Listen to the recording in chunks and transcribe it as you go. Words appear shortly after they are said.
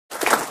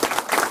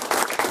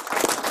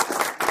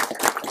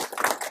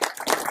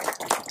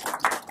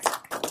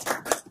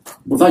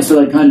Well, thanks for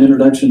that kind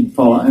introduction,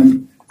 Paula,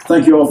 and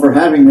thank you all for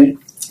having me.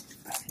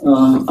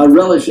 I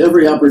relish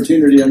every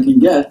opportunity I can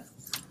get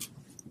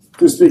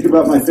to speak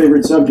about my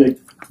favorite subject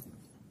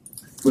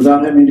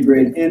without having to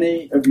grade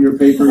any of your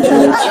papers.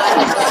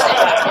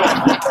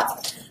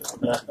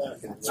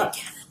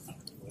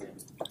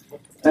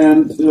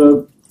 And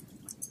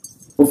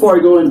before I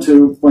go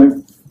into my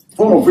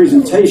formal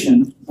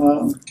presentation,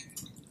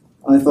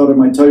 I thought I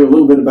might tell you a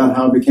little bit about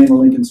how I became a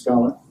Lincoln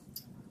Scholar.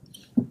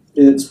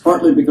 It's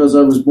partly because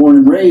I was born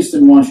and raised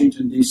in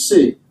Washington,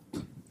 D.C.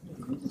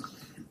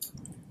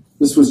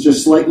 This was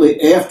just slightly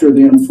after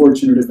the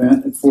unfortunate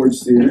event at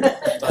Ford's Theater.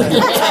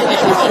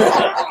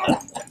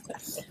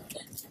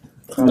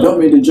 I don't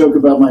mean to joke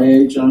about my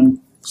age. I'm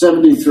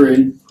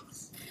 73,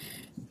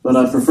 but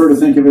I prefer to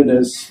think of it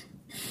as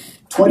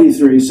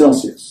 23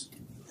 Celsius.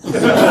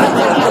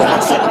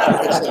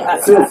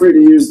 Feel free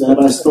to use that.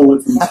 I stole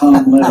it from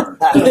Tom Lehrer.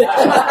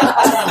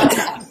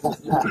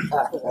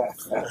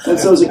 And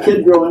so as a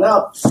kid growing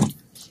up,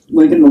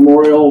 Lincoln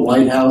Memorial,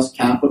 White House,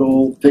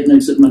 Capitol,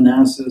 picnics at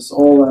Manassas,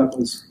 all that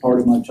was part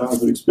of my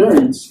childhood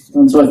experience.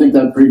 And so I think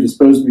that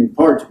predisposed me in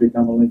part to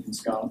become a Lincoln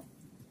Scholar.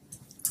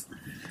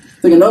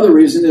 I think another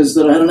reason is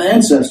that I had an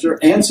ancestor,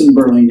 Anson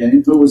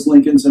Burlingame, who was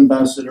Lincoln's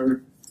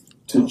ambassador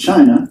to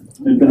China.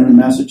 He'd been a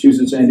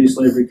Massachusetts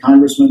anti-slavery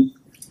congressman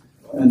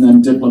and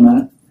then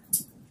diplomat.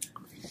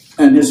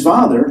 And his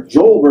father,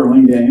 Joel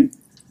Burlingame,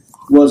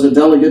 was a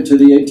delegate to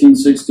the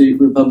 1860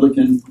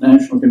 Republican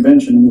National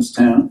Convention in this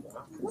town,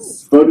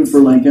 voted for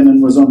Lincoln,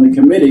 and was on the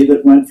committee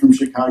that went from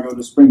Chicago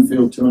to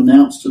Springfield to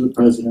announce to the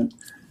president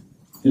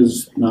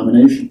his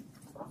nomination.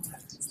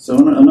 So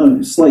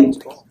another slight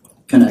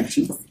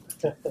connection.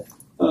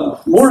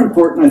 More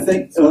important, I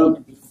think,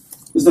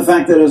 is the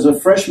fact that as a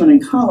freshman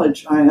in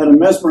college, I had a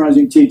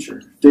mesmerizing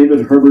teacher,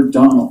 David Herbert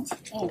Donald.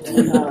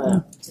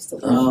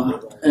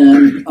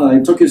 And I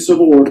took his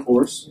Civil War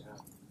course,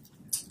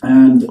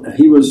 and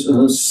he was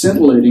a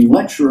scintillating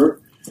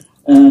lecturer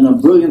and a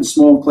brilliant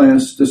small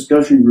class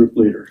discussion group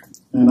leader.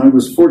 And I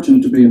was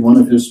fortunate to be in one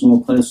of his small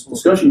class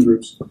discussion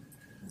groups.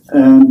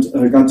 And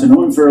I got to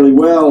know him fairly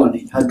well, and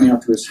he had me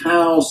out to his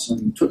house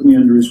and took me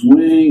under his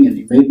wing, and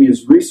he made me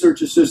his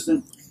research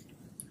assistant.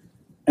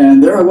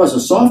 And there I was,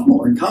 a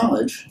sophomore in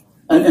college,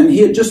 and he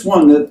had just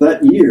won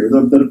that year,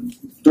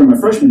 during my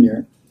freshman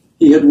year,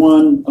 he had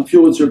won a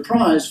Pulitzer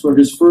Prize for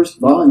his first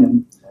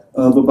volume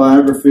of a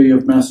biography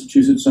of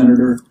Massachusetts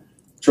Senator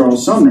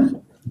Charles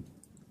Sumner.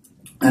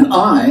 And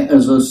I,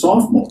 as a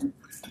sophomore,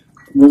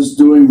 was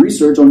doing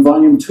research on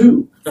volume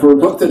 2 for a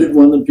book that had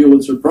won the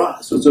Pulitzer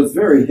Prize. So it's a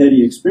very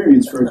heady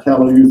experience for a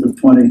callow youth of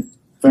 20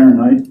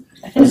 Fahrenheit,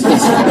 as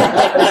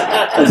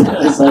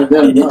I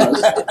then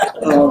was.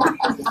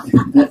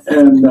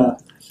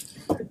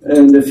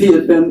 And if he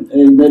had been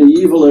a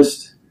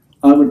medievalist,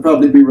 I would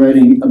probably be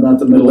writing about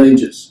the Middle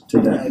Ages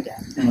today.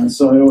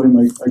 So I owe him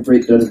a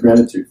great debt of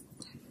gratitude.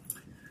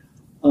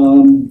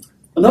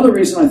 Another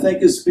reason, I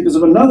think, is because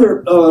of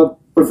another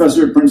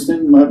professor at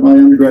Princeton, my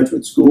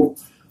undergraduate school.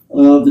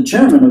 The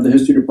chairman of the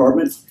history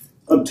department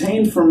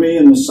obtained for me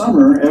in the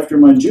summer, after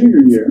my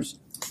junior years,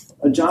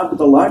 a job at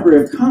the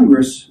Library of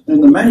Congress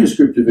in the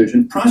manuscript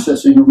division,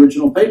 processing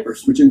original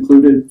papers, which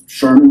included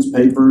Sherman's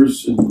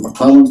papers and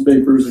McClellan's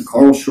papers and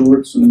Carl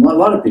Schurz and a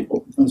lot of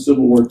people,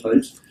 Civil War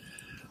types.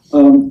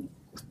 And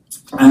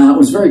it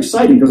was very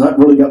exciting because that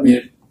really got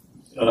me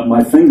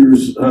my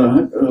fingers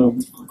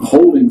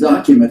holding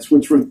documents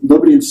which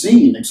nobody had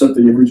seen except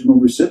the original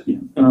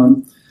recipient.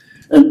 And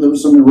there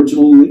was some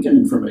original Lincoln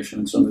information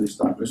in some of these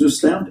documents. It was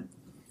astounding.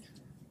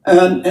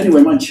 And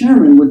anyway, my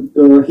chairman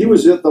he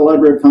was at the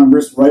Library of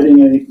Congress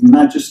writing a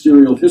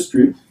magisterial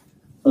history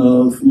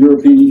of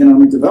European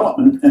economic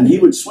development, and he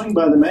would swing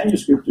by the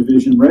manuscript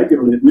division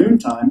regularly at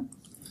noontime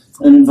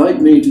and invite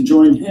me to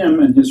join him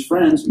and his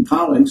friends and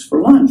colleagues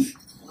for lunch.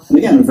 And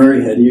again, a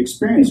very heady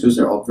experience because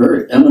they're all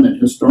very eminent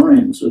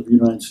historians of the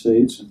United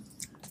States and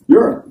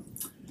Europe.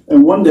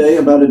 And one day,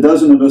 about a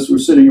dozen of us were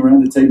sitting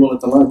around the table at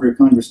the Library of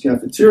Congress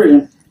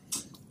cafeteria,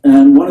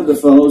 and one of the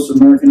fellows,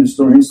 American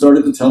historians,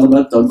 started to tell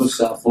about Douglas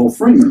Southall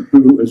Freeman,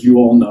 who, as you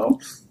all know,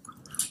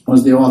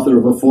 was the author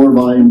of a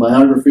 4-volume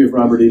biography of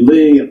Robert E.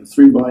 Lee and a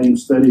 3-volume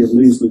study of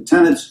Lee's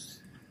lieutenants,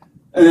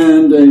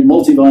 and a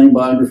multi-volume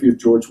biography of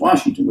George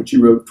Washington, which he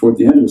wrote toward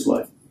the end of his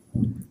life.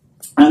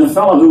 And the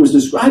fellow who was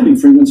describing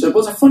Freeman said,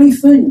 well, there's a funny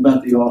thing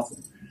about the author.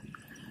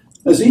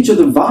 As each of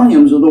the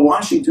volumes of the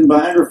Washington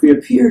biography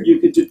appeared, you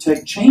could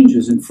detect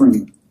changes in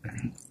Freeman.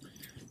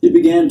 He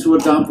began to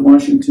adopt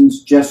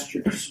Washington's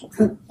gestures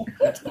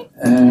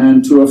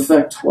and to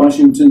affect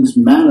Washington's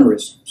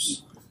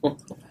mannerisms,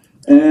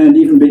 and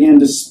even began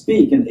to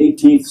speak in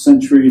 18th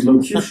century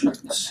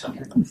locutions.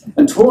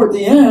 And toward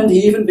the end,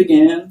 he even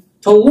began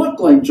to look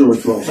like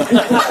George Washington.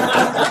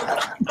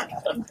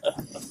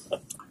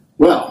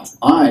 Well,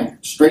 I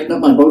straightened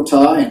up my bow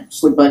tie and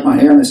slicked back my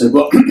hair, and I said,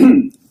 well,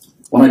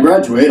 when I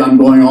graduate, I'm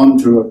going on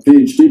to a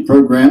PhD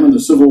program in the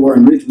Civil War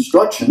and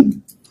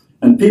Reconstruction,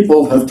 and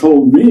people have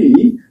told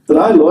me that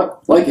I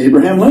look like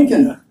Abraham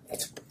Lincoln.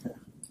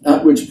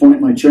 At which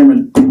point my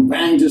chairman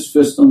banged his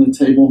fist on the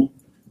table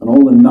and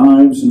all the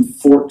knives and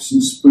forks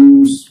and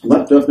spoons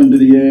leapt up into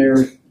the air,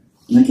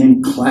 and they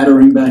came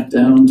clattering back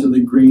down to the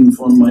green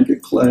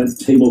formica-clad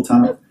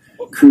tabletop,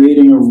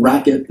 creating a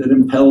racket that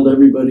impelled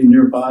everybody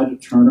nearby to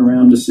turn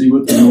around to see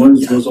what the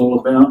noise was all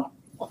about.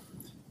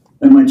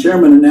 And my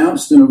chairman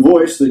announced in a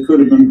voice that could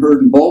have been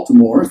heard in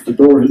Baltimore if the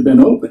door had been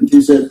opened,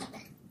 he said,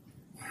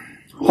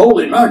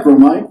 "Holy mackerel,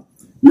 Mike,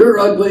 you're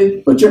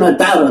ugly, but you're not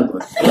that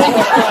ugly."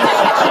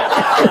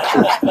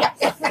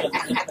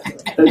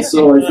 And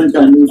so I think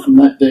I knew from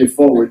that day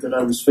forward that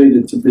I was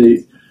fated to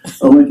be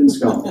a Lincoln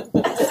Scholar.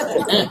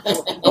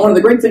 And one of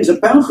the great things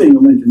about being a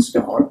Lincoln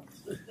Scholar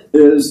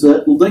is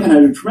that Lincoln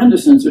had a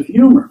tremendous sense of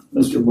humor,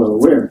 as you're well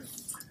aware.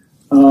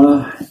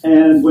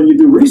 And when you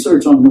do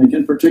research on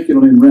Lincoln,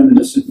 particularly in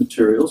reminiscent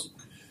materials,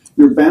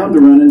 you're bound to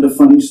run into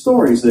funny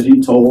stories that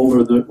he told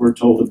or that were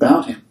told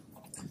about him.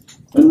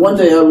 And one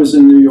day I was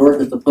in New York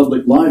at the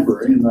public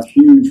library in a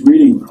huge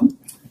reading room,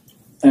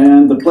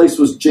 and the place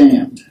was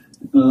jammed.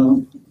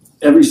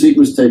 Every seat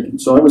was taken.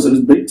 So I was at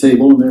a big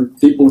table, and there were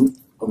people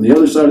on the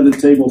other side of the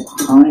table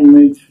behind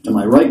me, to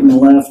my right and the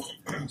left.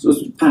 So it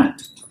was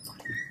packed.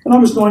 And I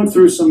was going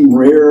through some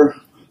rare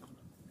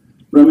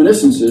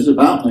reminiscences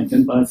about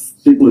Lincoln by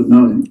people who'd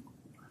known him.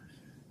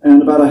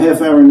 And about a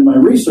half hour into my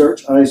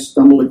research, I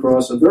stumbled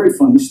across a very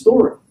funny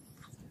story.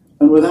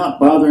 And without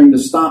bothering to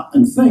stop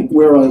and think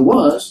where I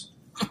was,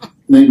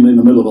 namely in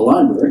the middle of a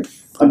library,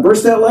 I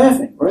burst out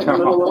laughing right in the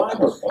middle of the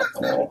library.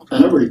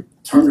 And everybody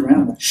turned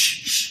around and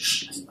shh, shh,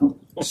 shh. Oh,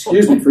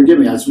 excuse me, forgive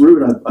me, that's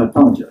rude, I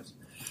apologize.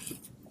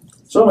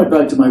 So I went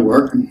back to my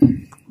work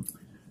and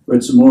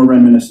read some more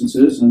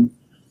reminiscences, and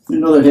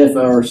another half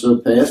hour or so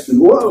passed, and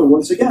whoa,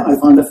 once again, I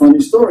found a funny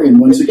story, and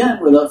once again,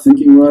 without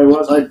thinking where I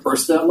was, I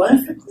burst out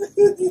laughing.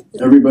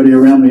 Everybody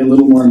around me a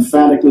little more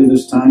emphatically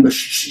this time, but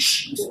shh, shh,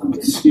 shh,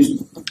 excuse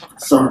me,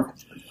 sorry.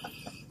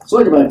 So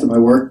I go back to my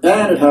work,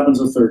 and it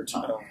happens a third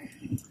time.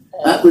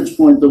 At which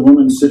point, the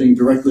woman sitting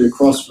directly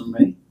across from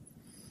me,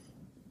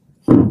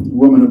 a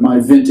woman of my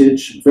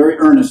vintage, very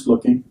earnest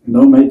looking,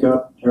 no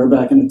makeup, hair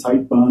back in a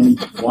tight bun,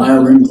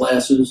 wire rimmed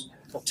glasses,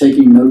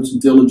 taking notes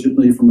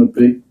diligently from a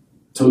big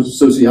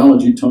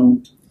sociology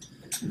tome.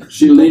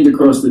 She leaned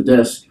across the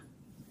desk,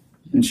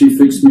 and she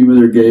fixed me with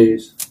her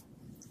gaze,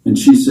 and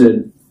she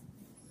said,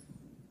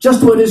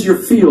 "Just what is your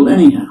field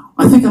anyhow?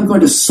 I think I'm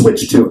going to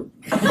switch to it."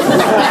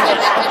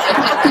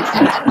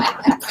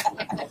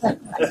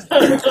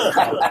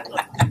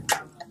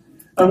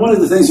 And one of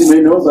the things you may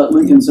know about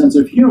Lincoln's sense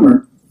of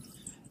humor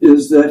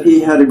is that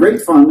he had a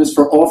great fondness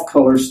for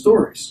off-color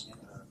stories.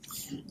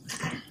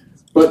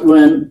 But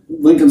when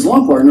Lincoln's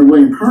law partner,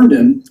 William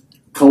Herndon,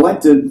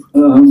 collected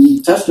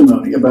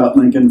testimony about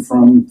Lincoln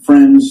from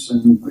friends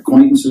and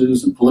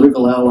acquaintances and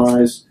political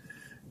allies,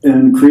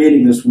 and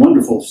creating this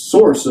wonderful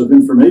source of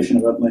information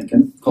about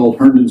Lincoln called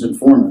Herndon's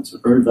Informants, a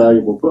very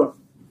valuable book.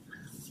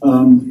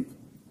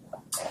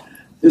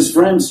 His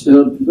friends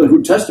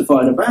who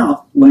testified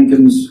about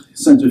Lincoln's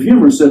sense of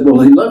humor said,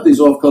 well, he loved these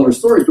off-color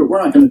stories, but we're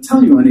not going to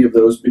tell you any of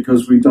those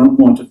because we don't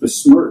want to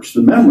besmirch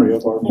the memory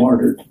of our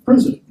martyred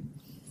president.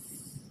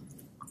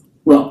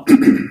 Well,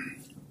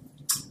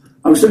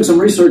 I was doing some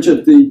research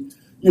at the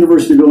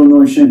University of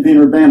Illinois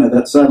Champaign-Urbana,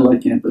 that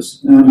satellite campus,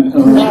 and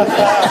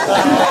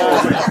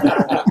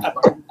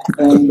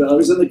I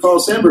was in the Carl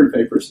Sandburg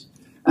papers,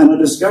 and I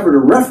discovered a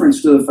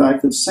reference to the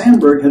fact that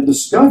Sandburg had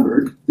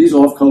discovered these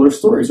off-color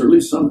stories, or at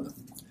least some of them.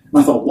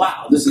 And I thought,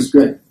 wow, this is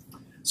great.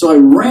 So I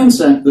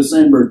ransacked the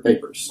Sandburg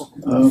papers,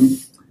 and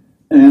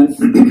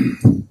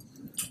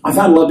I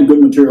found a lot of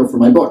good material for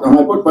my book.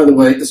 My book, by the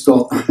way, is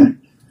called...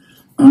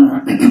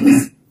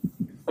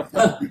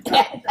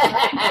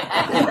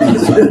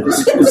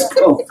 it's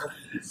called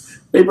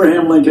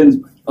Abraham Lincoln's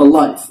A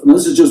Life. And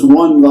this is just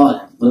one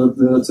volume.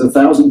 It's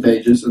 1,000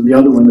 pages, and the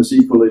other one is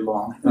equally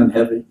long and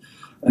heavy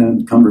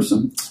and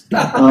cumbersome.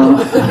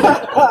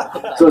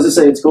 So as I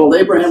say, it's called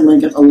Abraham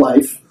Lincoln A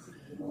Life.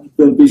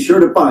 But be sure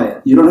to buy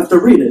it. You don't have to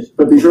read it,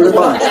 but be sure to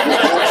buy it.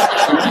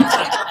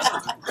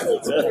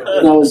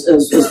 Now,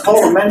 as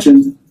Paula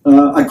mentioned,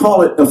 I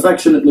call it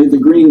affectionately the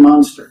Green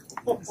Monster.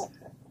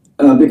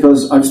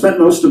 Because I've spent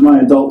most of my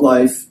adult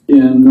life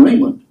in New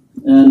England.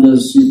 And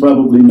as you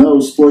probably know,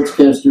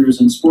 sportscasters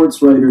and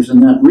sports writers in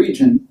that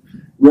region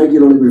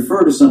regularly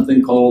refer to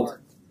something called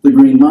the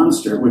Green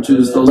Monster, which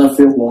is the left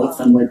field wall at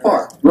Fenway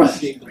Park.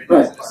 Right.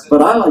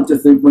 But I like to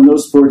think when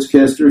those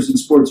sportscasters and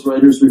sports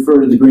writers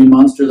refer to the Green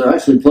Monster, they're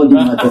actually plugging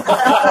my book.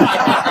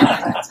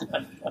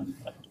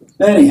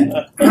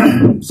 Anyhow,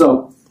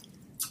 so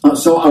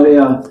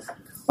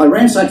I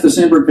ransacked the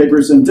Sandburg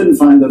papers and didn't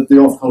find the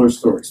off-color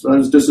stories, but I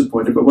was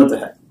disappointed, but what the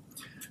heck.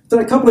 Then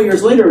a couple of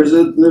years later, I was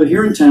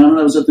here in town, and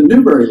I was at the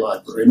Newberry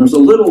Library, and there's a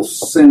little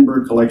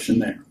Sandburg collection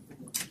there.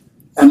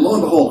 And lo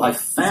and behold, I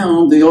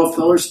found the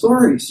off-color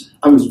stories.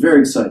 I was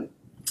very excited.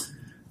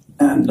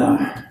 And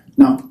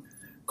now,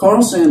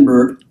 Carl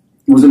Sandburg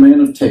was a man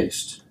of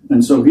taste,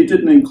 and so he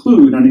didn't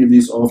include any of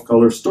these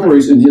off-color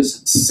stories in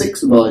his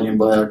 6-volume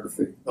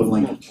biography of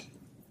Lincoln.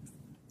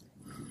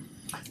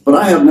 But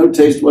I have no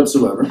taste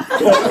whatsoever.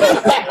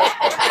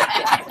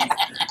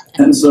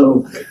 And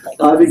so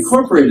I've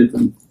incorporated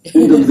them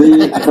into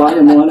the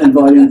Volume 1 and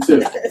Volume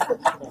 2.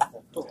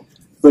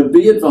 But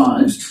be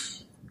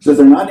advised that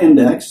they're not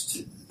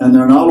indexed and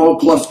they're not all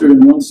clustered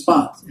in one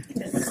spot.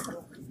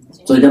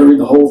 So you got to read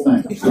the whole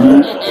thing.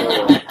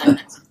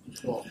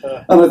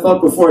 And I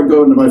thought before I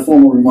go into my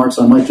formal remarks,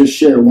 I might just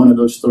share one of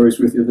those stories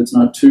with you that's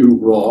not too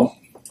raw.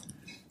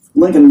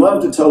 Lincoln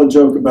loved to tell a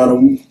joke about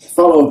a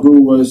fellow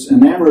who was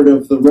enamored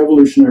of the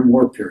Revolutionary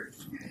War period.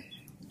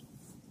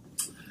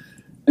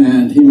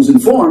 And he was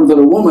informed that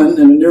a woman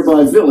in a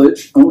nearby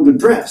village owned a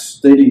dress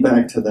dating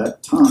back to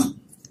that time.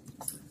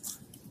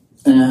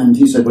 And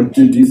he said, well,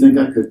 do you think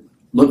I could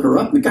look her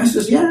up? And the guy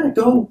says, yeah,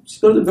 go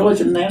to the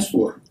village and ask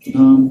for her.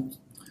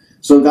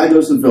 So the guy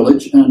goes to the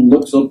village and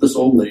looks up this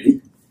old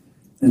lady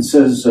and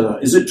says,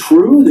 is it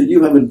true that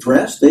you have a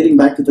dress dating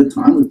back to the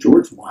time of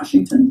George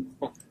Washington?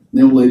 And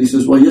the old lady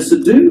says, well, yes,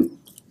 I do.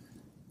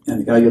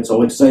 And the guy gets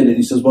all excited.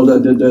 He says, well,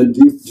 do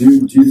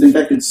you think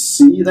I could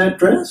see that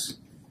dress?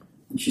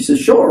 And she says,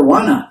 sure,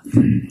 why not?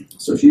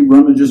 So she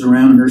rummages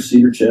around in her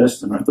cedar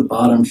chest, and at the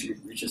bottom she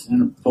reaches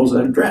in and pulls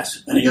out a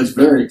dress. And he gets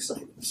very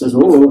excited. He says,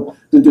 oh,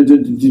 do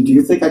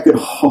you think I could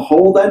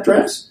hold that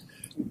dress?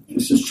 She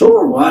says,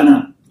 sure, why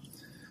not?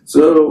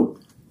 So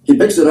he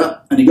picks it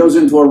up, and he goes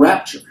into a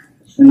rapture.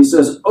 And he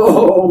says,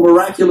 oh,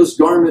 miraculous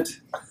garment,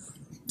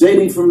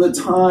 dating from the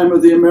time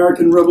of the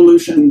American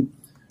Revolution,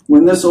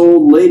 when this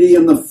old lady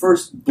in the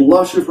first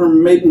blush of her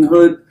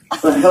maidenhood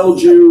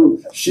beheld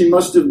you, she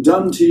must have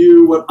done to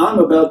you what I'm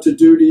about to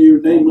do to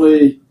you,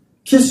 namely,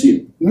 kiss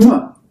you.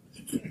 Mwah.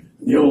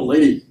 The old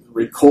lady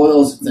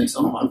recoils and thinks,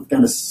 oh, I've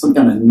got some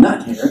kind of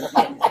nut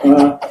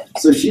here.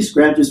 So she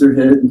scratches her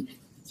head, and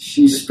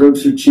she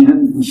strokes her chin,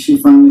 and she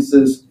finally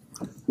says,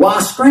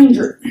 why,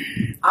 stranger,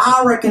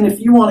 I reckon if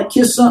you want to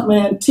kiss something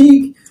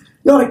antique,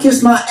 you ought to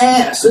kiss my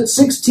ass. It's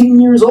 16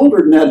 years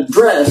older than that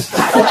dress.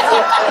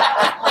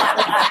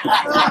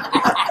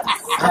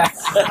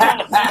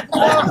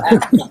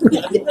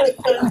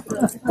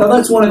 Now,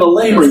 that's one of the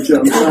lamer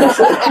jokes.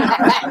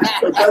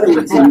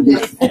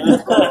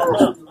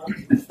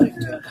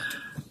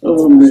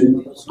 Oh,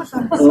 man.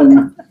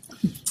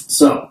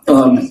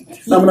 I'm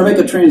going to make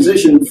a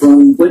transition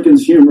from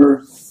Lincoln's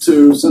humor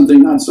to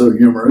something not so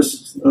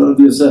humorous,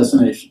 the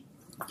assassination.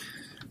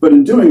 But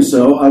in doing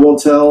so, I will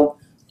tell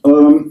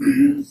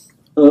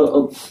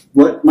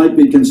what might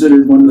be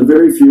considered one of the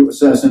very few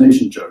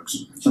assassination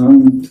jokes.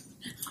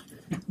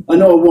 I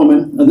know a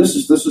woman, and this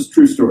is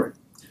true story.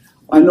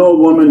 I know a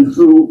woman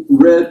who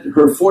read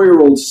her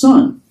 4-year-old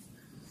son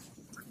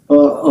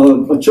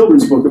a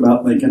children's book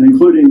about Lincoln,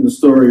 including the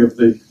story of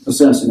the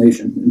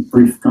assassination in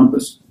brief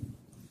compass.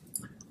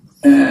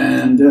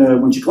 And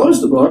when she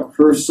closed the book,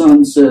 her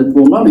son said,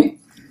 well, Mommy,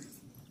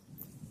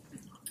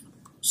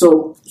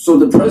 so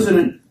the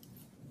president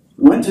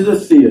went to the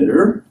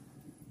theater,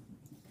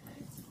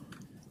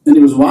 and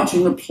he was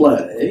watching the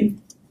play,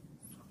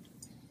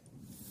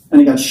 and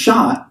he got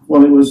shot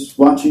while he was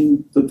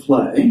watching the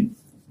play,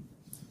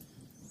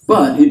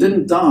 but he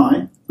didn't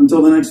die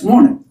until the next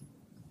morning.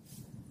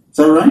 Is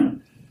that right?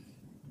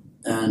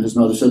 And his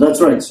mother said, that's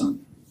right,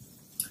 son.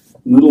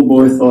 And the little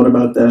boy thought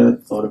about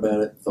that, thought about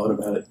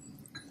it,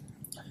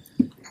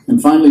 and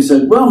finally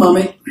said, well,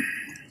 Mommy,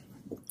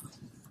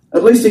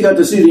 at least he got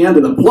to see the end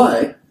of the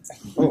play.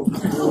 I'm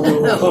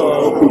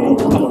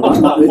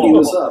not making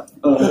this up.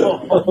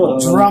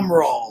 Drum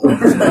roll. To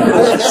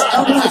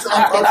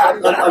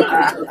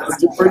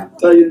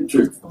tell you the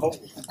truth.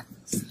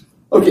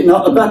 Okay,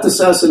 now about the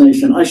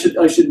assassination, I should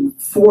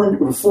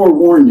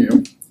forewarn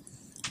you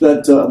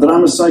that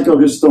I'm a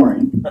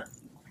psychohistorian.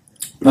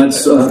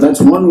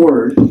 That's one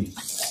word.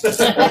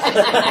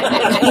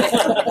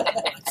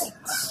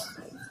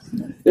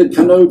 It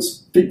connotes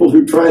people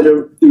who try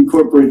to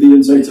incorporate the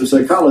insights of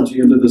psychology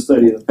into the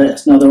study of the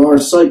past. Now, there are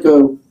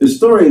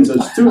psychohistorians,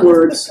 that's 2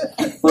 words,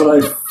 but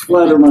I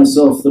flatter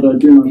myself that I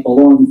do not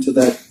belong to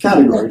that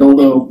category,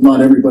 although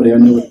not everybody I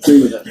know would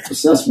agree with that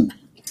assessment.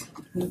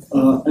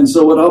 And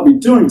so what I'll be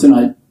doing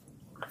tonight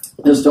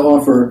is to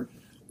offer,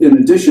 in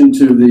addition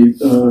to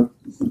the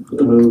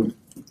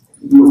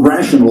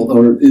rational,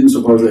 or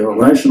insofar as they are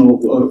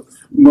rational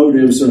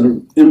motives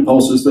and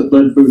impulses that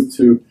led Booth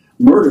to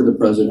murder the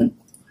president,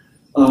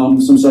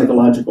 some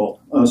psychological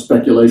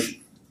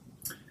speculation.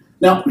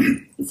 Now,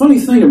 the funny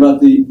thing about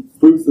the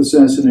Booth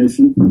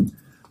assassination,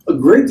 a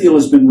great deal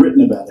has been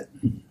written about it.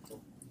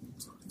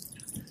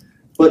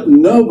 But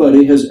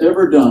nobody has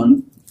ever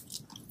done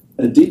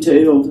a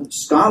detailed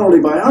scholarly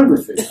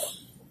biography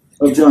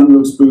of John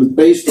Wilkes Booth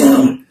based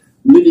on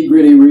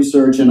nitty-gritty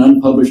research and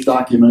unpublished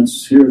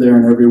documents here, there,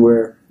 and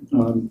everywhere,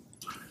 and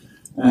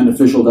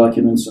official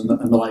documents and the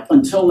like,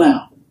 until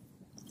now.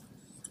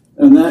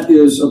 And that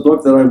is a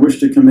book that I wish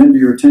to commend to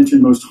your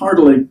attention most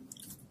heartily.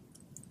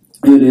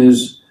 It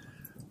is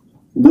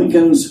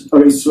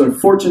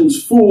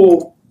Fortune's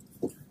Fool,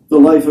 The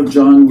Life of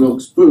John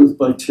Wilkes Booth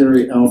by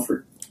Terry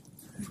Alford.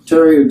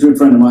 Terry, a good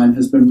friend of mine,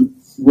 has been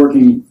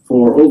working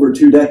for over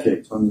 2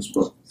 decades on this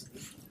book.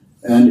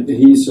 And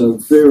he's a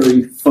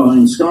very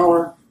fine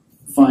scholar,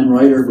 fine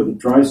writer with a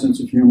dry sense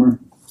of humor,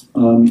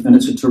 and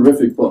it's a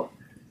terrific book.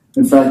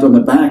 In fact, on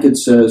the back it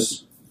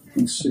says,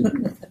 let's see.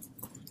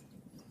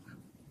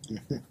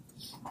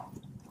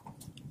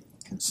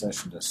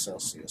 Concession to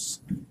Celsius.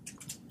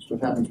 That's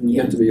what happens when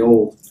you get to be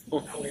old.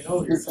 All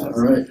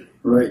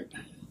right.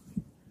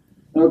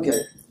 Okay.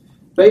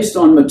 Based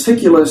on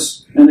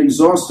meticulous and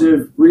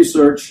exhaustive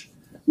research,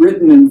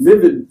 written in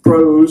vivid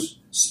prose,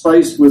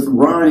 spiced with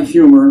wry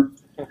humor,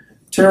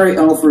 Terry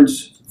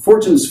Alford's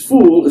Fortune's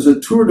Fool is a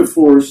tour de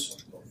force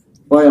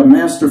by a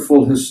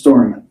masterful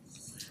historian.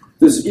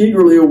 This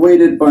eagerly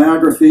awaited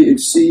biography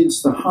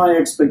exceeds the high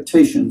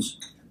expectations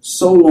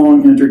so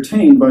long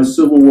entertained by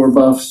Civil War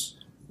buffs,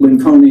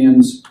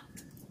 Lincolnians,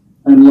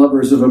 and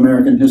lovers of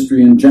American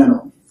history in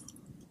general.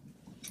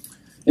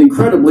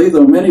 Incredibly,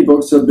 though many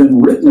books have been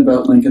written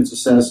about Lincoln's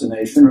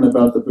assassination and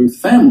about the Booth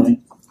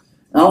family,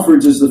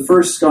 Alford's is the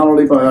first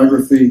scholarly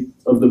biography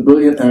of the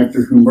brilliant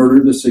actor who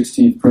murdered the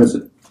 16th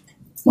president,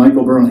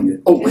 Michael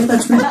Burlingame. Oh, wait,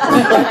 that's me.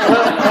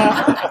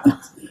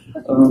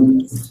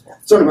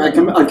 I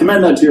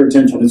commend that to your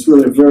attention. It's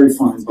really a very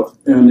fine book,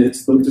 and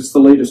it's the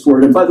latest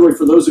word. And by the way,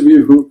 for those of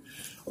you who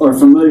are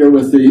familiar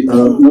with the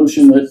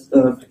notion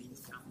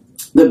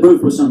that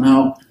Booth was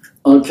somehow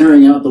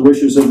carrying out the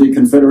wishes of the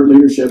Confederate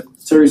leadership,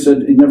 Terry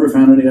said he never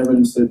found any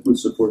evidence that would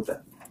support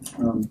that.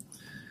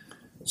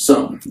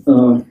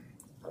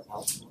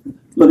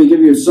 Let me give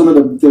you some of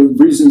the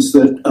reasons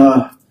that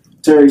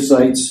Terry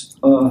cites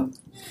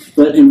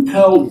that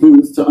impelled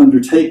Booth to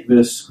undertake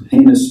this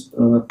heinous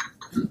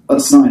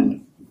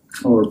assignment,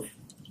 or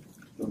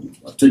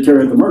to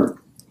carry out the murder.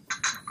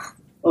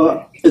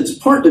 It's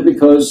partly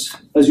because,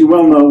 as you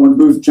well know, when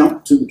Booth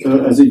jumped to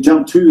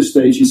the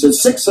stage, he said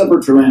 6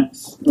 separate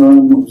times.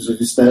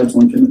 He stabs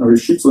Lincoln, or he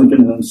shoots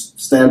Lincoln, and then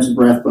stabs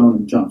Rathbone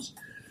and jumps.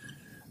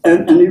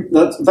 And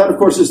that, of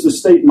course, is the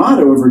state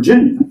motto of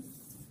Virginia.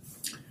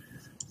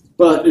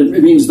 But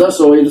it means thus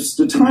always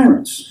to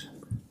tyrants.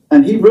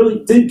 And he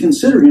really did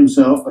consider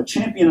himself a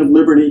champion of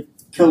liberty,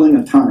 killing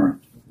a tyrant.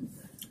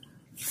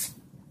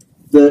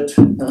 That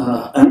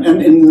and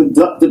in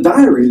the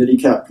diary that he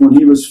kept when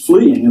he was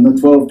fleeing in the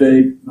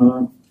 12-day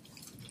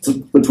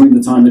between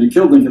the time that he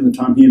killed Lincoln and the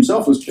time he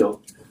himself was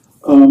killed,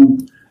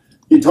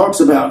 he talks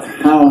about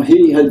how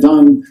he had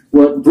done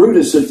what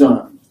Brutus had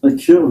done,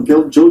 killed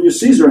Julius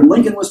Caesar, and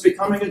Lincoln was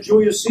becoming a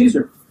Julius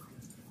Caesar.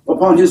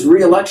 Upon his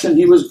re-election,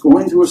 he was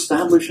going to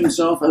establish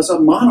himself as a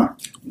monarch,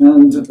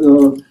 and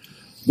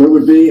there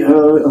would be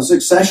a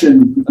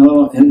succession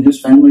in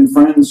his family and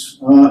friends,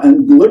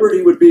 and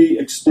liberty would be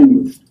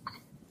extinguished.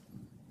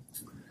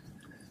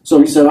 So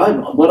he said,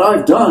 what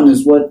I've done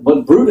is what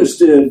Brutus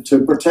did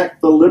to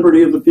protect the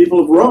liberty of the people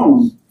of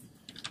Rome,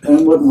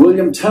 and what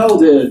William Tell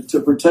did to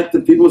protect the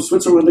people of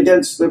Switzerland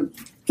against the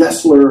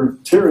Gessler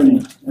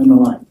tyranny and the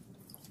like.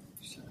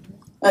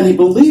 And he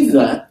believed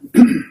that,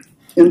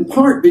 in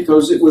part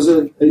because it was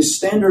a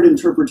standard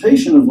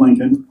interpretation of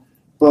Lincoln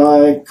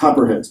by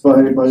Copperheads,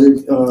 by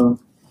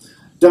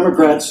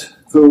Democrats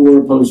who were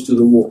opposed to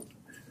the war.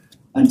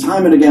 And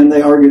time and again,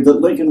 they argued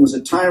that Lincoln was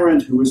a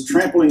tyrant who was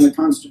trampling the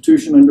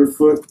Constitution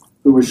underfoot,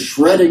 who was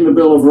shredding the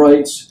Bill of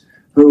Rights,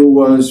 who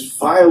was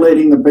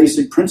violating the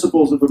basic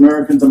principles of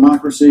American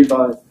democracy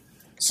by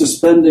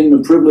suspending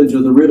the privilege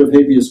of the writ of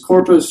habeas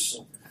corpus,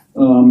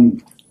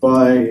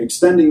 by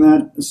extending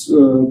that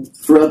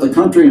throughout the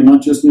country and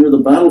not just near the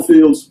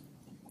battlefields,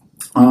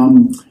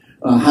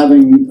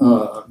 having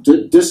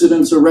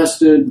dissidents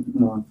arrested,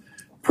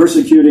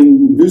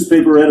 persecuting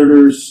newspaper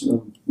editors,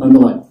 and the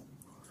like.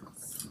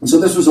 And so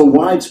this was a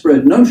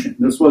widespread notion.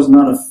 This was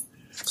not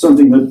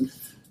something that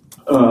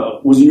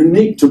was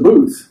unique to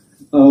Booth.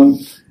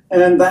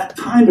 And that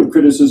kind of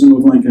criticism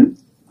of Lincoln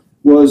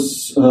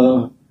was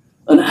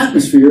an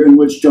atmosphere in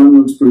which John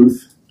Wilkes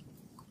Booth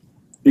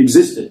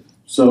existed.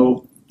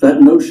 So that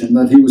notion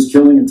that he was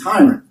killing a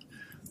tyrant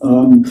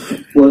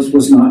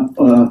was not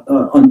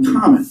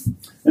uncommon.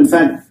 In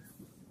fact,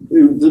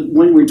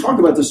 when we talk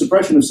about the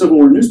suppression of Civil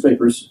War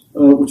newspapers,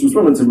 which was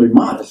relatively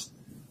modest,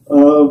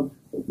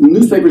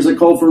 newspapers that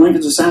called for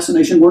Lincoln's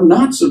assassination were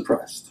not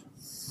suppressed,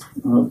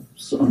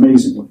 so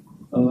amazingly.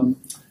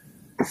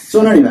 So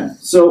in any event,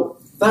 so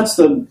that's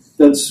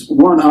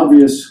one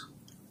obvious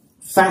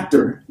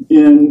factor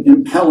in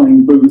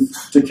impelling Booth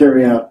to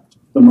carry out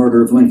the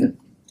murder of Lincoln.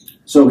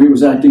 So he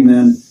was acting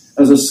then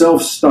as a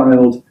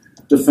self-styled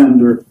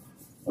defender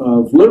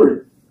of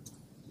liberty.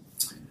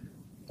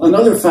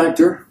 Another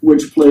factor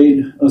which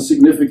played a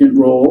significant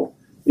role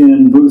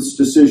in Booth's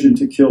decision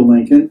to kill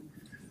Lincoln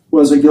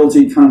was a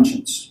guilty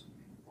conscience.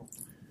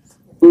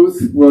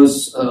 Booth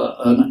was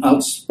an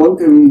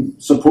outspoken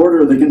supporter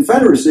of the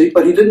Confederacy,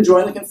 but he didn't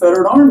join the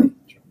Confederate Army.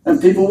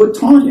 And people would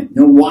taunt him,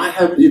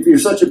 if you're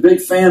such a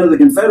big fan of the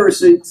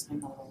Confederacy,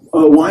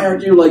 why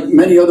aren't you, like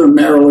many other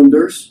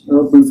Marylanders,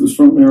 Booth was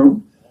from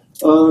Maryland,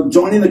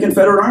 joining the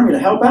Confederate Army to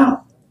help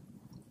out?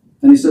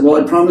 And he said, well,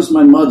 I promised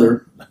my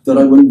mother that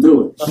I wouldn't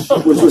do it,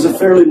 which was a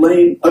fairly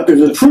lame, a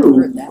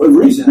true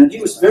reason. And he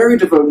was very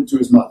devoted to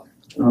his mother.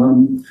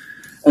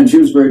 And she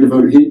was very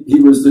devoted. He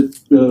was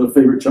the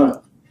favorite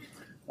child.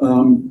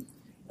 And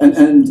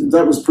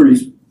that was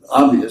pretty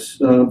obvious.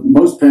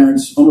 Most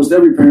parents, almost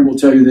every parent will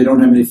tell you they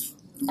don't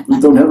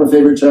have a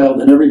favorite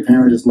child, and every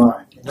parent is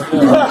lying.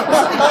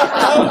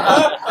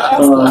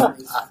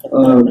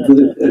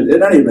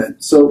 In any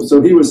event,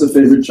 so he was the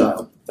favorite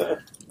child.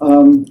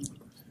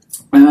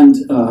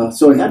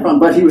 So he had fun,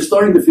 but he was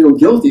starting to feel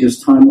guilty as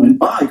time went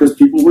by because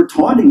people were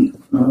taunting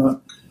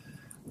him.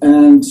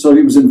 And so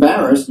he was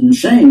embarrassed and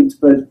ashamed,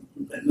 but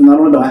not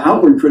only by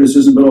outward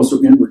criticism, but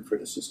also inward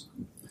criticism.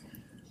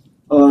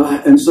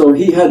 And so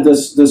he had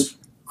this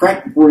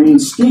crack-brain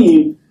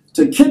scheme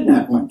to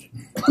kidnap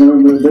Lincoln.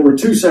 There were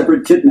two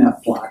separate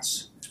kidnap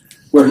plots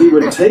where he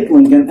would take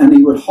Lincoln and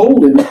he would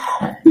hold him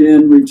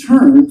in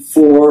return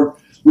for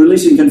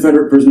releasing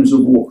Confederate prisoners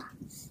of war.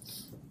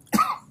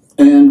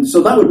 And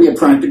so that would be a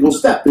practical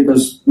step,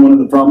 because one of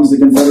the problems the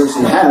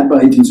Confederacy had by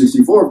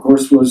 1864, of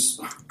course, was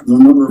the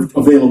number of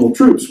available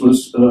troops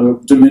was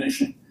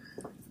diminishing.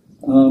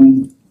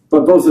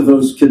 But both of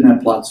those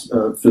kidnap plots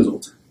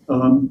fizzled.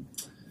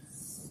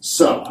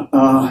 So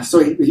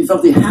he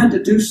felt he had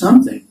to do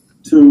something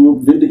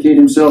to vindicate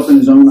himself in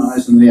his own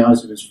eyes and the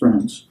eyes of his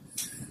friends.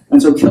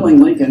 And so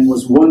killing Lincoln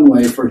was one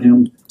way for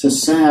him to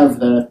salve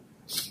that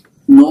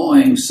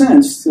gnawing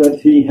sense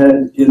that he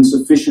had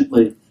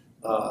insufficiently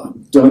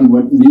done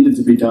what needed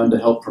to be done to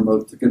help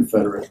promote the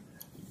Confederate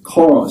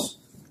cause.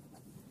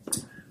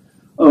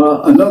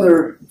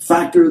 Another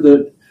factor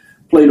that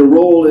played a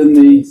role in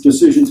the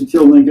decision to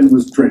kill Lincoln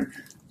was drink.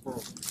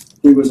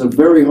 He was a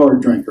very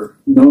hard drinker,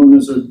 known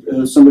as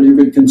somebody who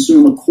could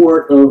consume a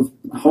quart of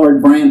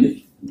hard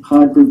brandy,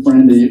 high-proof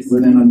brandy,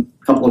 within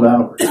a couple of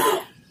hours.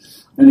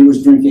 And he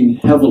was drinking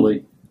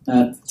heavily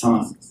at the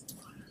time.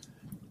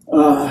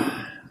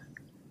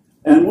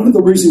 And one of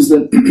the reasons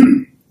that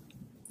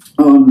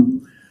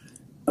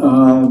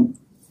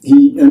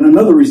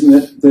another reason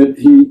that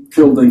he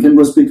killed Lincoln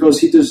was because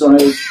he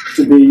desired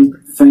to be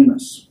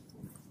famous.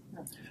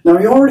 Now,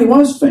 he already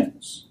was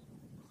famous,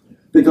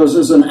 because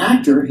as an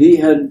actor, he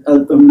had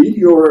a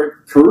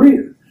meteoric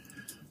career,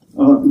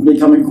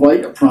 becoming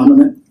quite a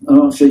prominent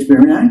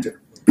Shakespearean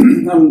actor,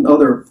 and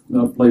other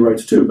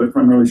playwrights too, but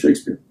primarily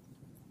Shakespeare.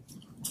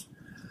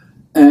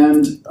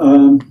 And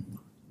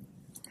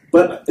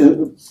but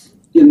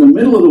in the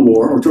middle of the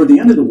war, or toward the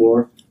end of the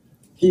war,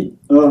 he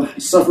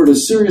suffered a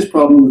serious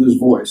problem with his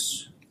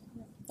voice,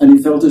 and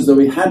he felt as though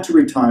he had to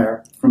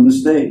retire from the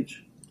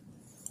stage.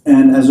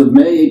 And as of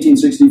May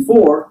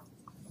 1864,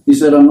 he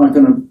said, "I'm not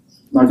going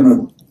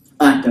to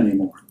act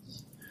anymore."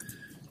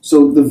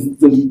 So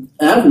the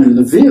avenue,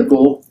 the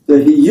vehicle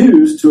that he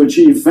used to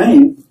achieve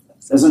fame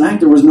as an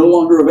actor was no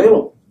longer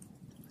available,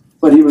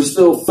 but he was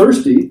still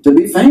thirsty to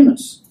be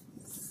famous.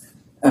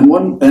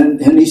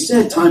 And he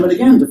said time and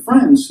again to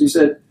friends, he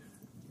said,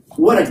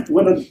 what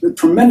a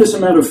tremendous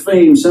amount of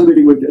fame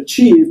somebody would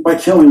achieve by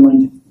killing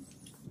Lincoln.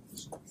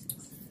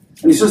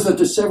 And he says that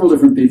to several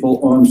different people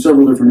on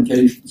several different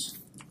occasions.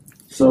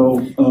 So,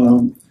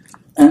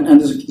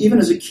 even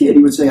as a kid,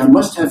 he would say, "I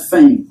must have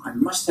fame. I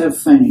must have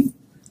fame."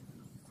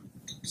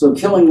 So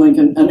killing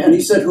Lincoln, and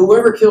he said,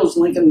 whoever kills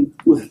Lincoln,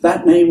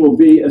 that name will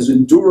be as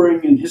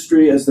enduring in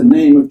history as the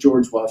name of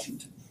George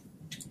Washington.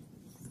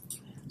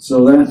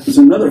 So that is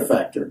another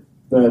factor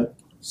that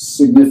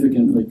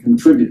significantly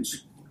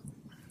contributes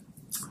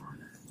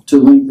to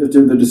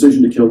the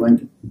decision to kill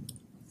Lincoln.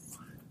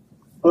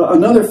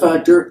 Another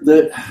factor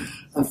that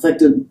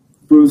affected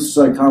Booth's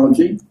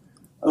psychology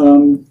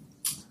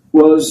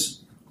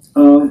was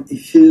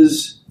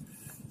his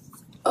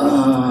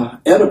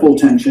Oedipal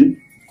tension.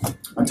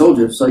 I told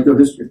you,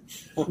 psychohistory.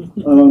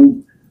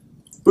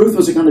 Booth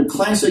was a kind of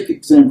classic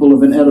example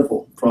of an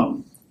Oedipal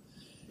problem.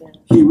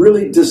 He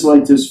really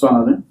disliked his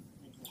father,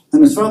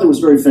 and his father was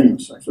very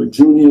famous, actually.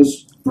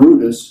 Junius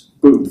Brutus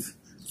Booth,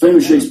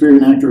 famous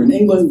Shakespearean actor in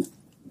England,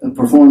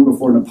 performed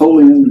before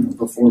Napoleon,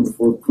 performed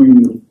before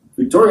Queen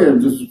Victoria,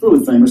 just was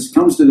really famous,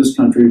 comes to this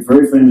country,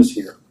 very famous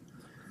here.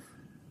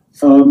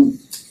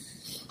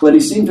 But he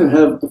seemed to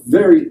have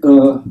very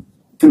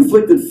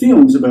conflicted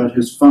feelings about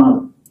his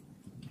father.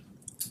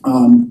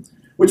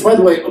 Which, by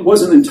the way,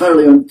 wasn't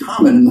entirely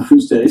uncommon in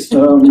those days,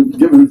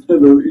 given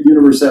the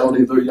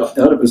universality of the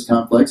Oedipus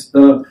complex.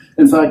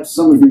 In fact,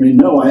 some of you may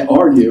know, I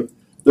argue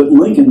that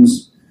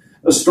Lincoln's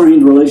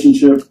estranged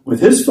relationship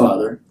with his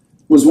father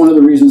was one of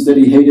the reasons that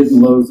he hated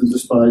and loathed and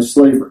despised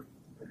slavery.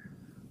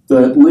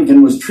 That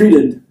Lincoln was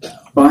treated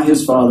by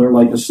his father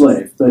like a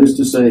slave. That is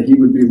to say, he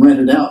would be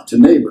rented out to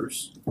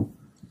neighbors.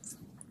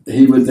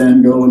 He would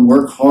then go and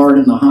work hard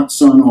in the hot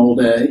sun all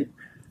day,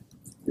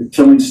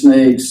 killing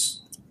snakes,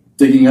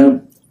 digging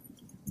up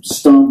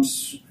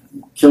stumps,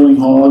 killing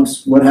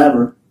hogs,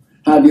 whatever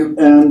have you,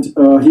 and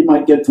he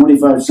might get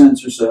 25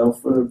 cents or so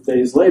for a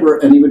day's labor,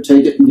 and he would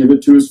take it and give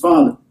it to his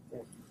father.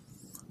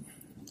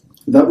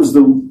 That was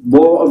the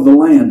law of the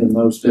land in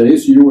those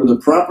days. You were the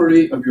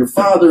property of your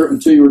father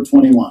until you were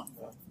 21.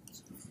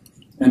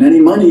 And any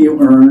money you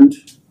earned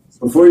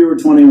before you were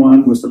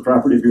 21 was the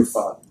property of your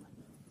father.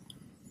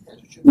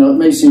 Now, it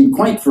may seem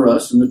quaint for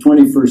us in the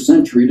 21st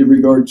century to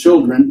regard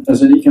children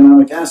as an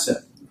economic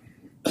asset.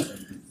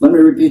 Let me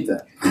repeat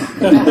that.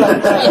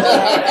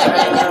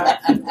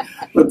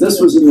 But this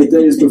was in the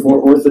days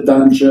before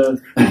orthodontia,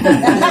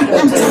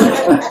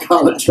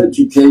 college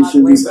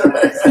educations,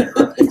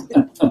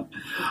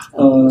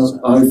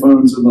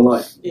 iPhones and the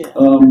like.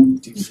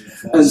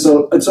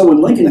 And so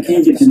when Lincoln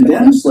came to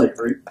condemn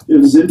slavery, it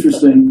was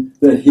interesting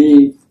that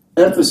he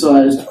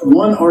emphasized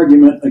one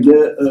argument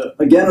again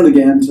and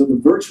again to the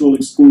virtual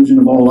exclusion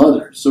of all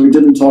others. So he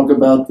didn't talk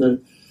about the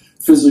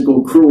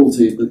physical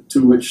cruelty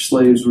to which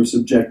slaves were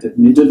subjected,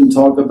 and he didn't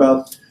talk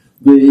about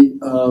the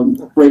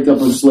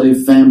breakup of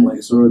slave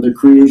families, or the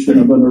creation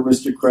of an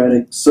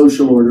aristocratic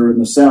social order in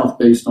the South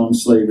based on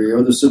slavery,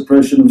 or the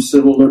suppression of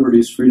civil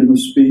liberties, freedom of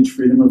speech,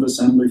 freedom of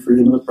assembly,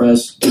 freedom of the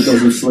press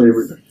because of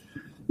slavery.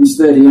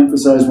 Instead, he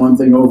emphasized one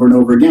thing over and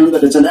over again,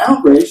 that it's an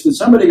outrage that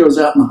somebody goes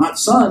out in the hot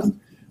sun,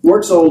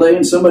 works all day,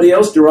 and somebody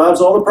else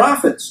derives all the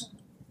profits.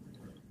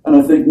 And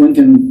I think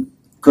Lincoln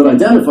could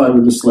identify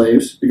with the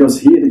slaves because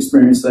he had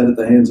experienced that at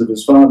the hands of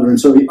his father, and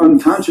so he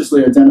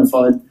unconsciously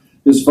identified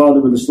his father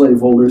with the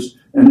slaveholders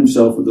and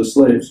himself with the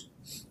slaves.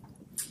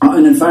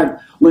 And in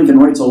fact, Lincoln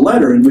writes a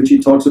letter in which he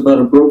talks about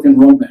a broken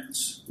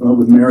romance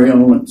with Mary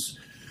Owens.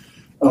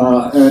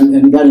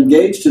 And he got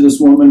engaged to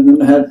this woman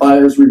and then had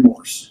buyer's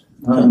remorse.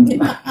 And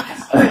it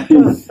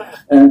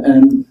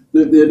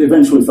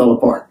eventually fell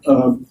apart.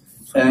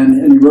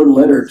 And he wrote a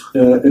letter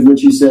in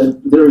which he said,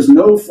 "There is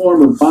no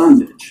form of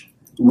bondage,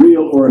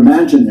 real or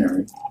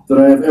imaginary, that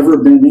I have ever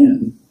been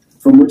in,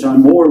 from which I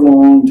more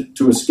longed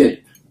to escape."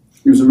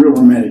 He was a real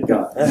romantic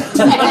guy.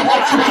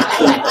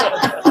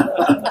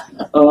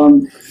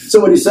 So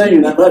what he's saying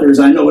in that letter is,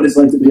 I know what it's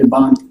like to be in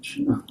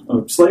bondage,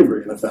 of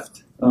slavery, in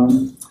effect. But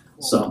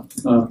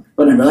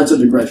anyway, that's a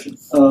digression.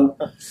 But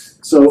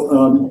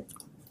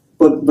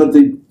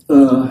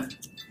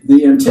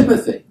the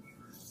antipathy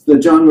that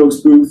John Wilkes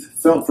Booth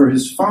felt for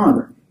his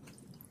father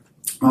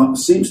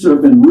seems to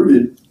have been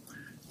rooted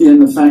in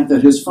the fact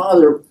that his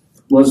father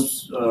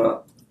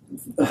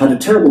had a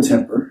terrible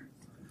temper,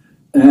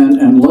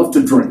 and loved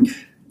to drink,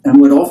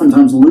 and would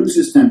oftentimes lose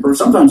his temper,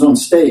 sometimes on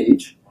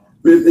stage.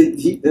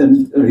 He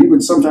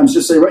would sometimes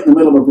just say right in the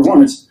middle of a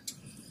performance,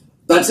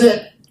 "That's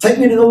it, take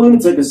me to the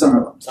lunatic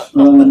asylum."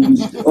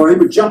 Or he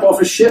would jump off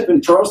a ship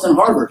in Charleston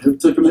Harbor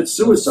to commit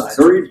suicide,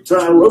 or he'd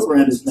tie a rope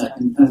around his neck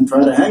and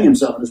try to hang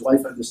himself, and his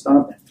wife had to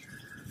stop him.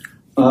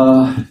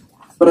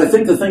 But I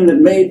think the thing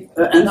that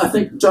and I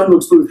think John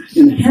Wilkes Booth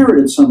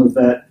inherited some of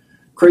that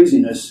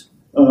craziness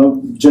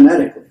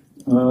genetically.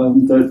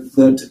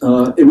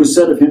 It was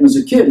said of him as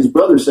a kid, his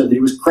brother said that he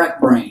was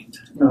crack-brained.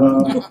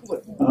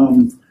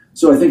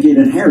 So I think he'd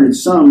inherited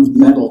some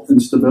mental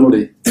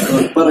instability.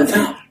 But I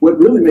think what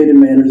really made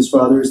him mad at his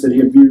father is that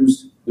he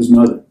abused his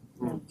mother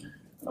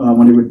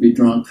when he would be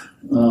drunk.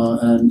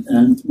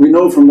 And we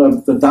know from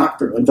the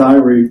doctor, a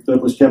diary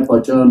that was kept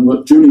by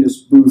Junius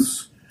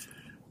Booth's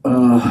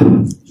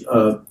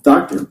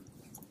doctor,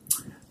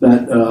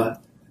 that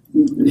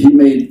he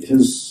made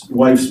his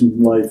wife's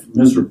life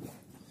miserable.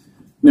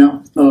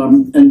 Now,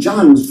 and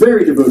John was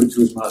very devoted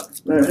to his mother.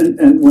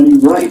 And when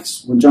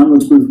John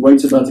Wilkes Booth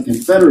writes about the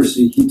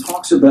Confederacy, he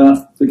talks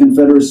about the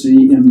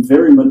Confederacy in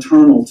very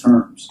maternal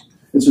terms.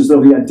 It's as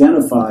though he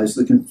identifies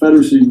the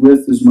Confederacy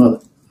with his mother.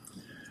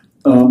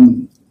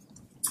 And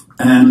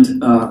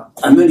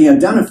then he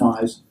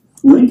identifies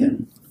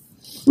Lincoln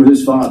with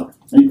his father.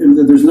 And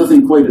there's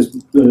nothing quite as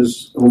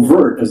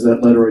overt as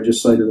that letter I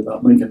just cited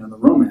about Lincoln and the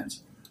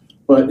romance.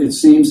 But it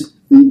seems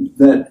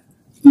that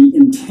the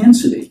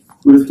intensity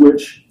with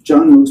which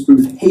John Wilkes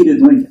Booth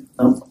hated Lincoln.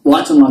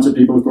 Lots and lots of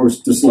people, of course,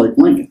 disliked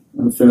Lincoln,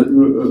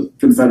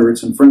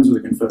 Confederates and friends of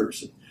the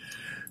Confederacy.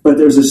 But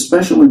there's a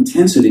special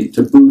intensity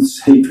to Booth's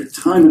hatred.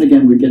 Time and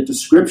again we get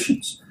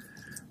descriptions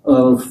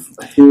of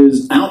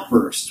his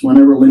outbursts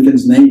whenever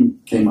Lincoln's name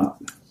came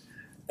up.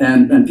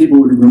 And people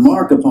would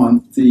remark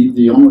upon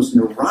the almost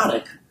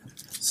neurotic,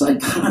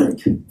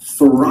 psychotic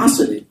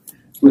ferocity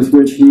with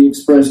which he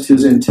expressed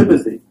his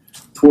antipathy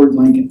toward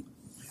Lincoln.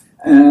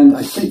 And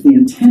I think the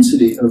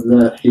intensity of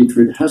that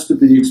hatred has to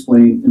be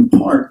explained in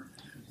part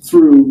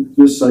through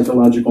this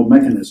psychological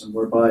mechanism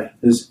whereby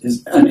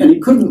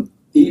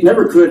he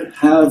never could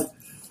have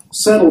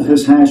settled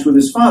his hash with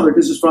his father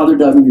because his father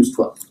died when he was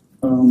 12.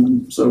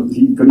 So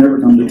he could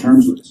never come to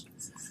terms with this.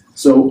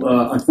 So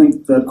I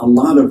think that a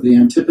lot of the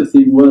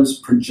antipathy was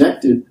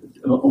projected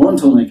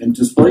onto Lincoln,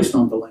 displaced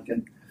onto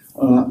Lincoln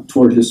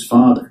toward his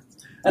father.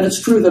 And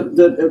it's true that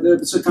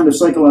it's a kind of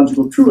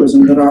psychological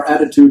truism that our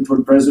attitude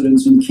toward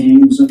presidents and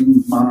kings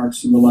and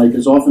monarchs and the like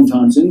is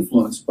oftentimes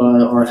influenced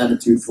by our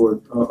attitude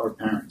toward our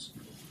parents.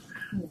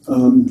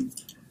 A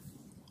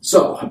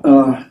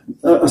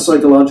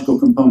psychological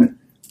component.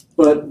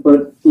 But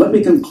let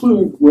me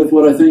conclude with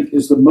what I think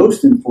is the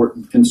most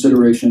important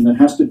consideration that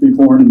has to be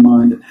borne in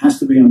mind and has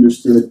to be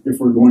understood if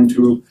we're going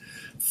to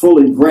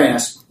fully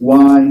grasp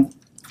why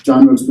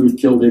John Wilkes Booth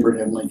killed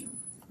Abraham Lincoln.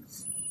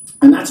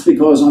 And that's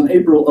because on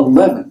April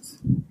 11th,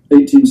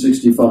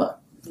 1865,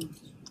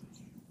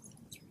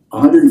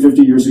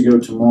 150 years ago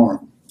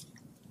tomorrow,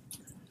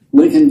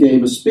 Lincoln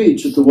gave a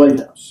speech at the White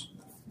House.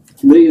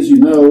 Lee, as you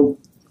know,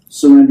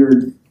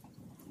 surrendered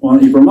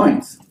on April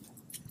 9th.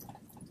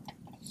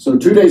 So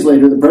 2 days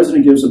later, the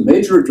president gives a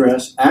major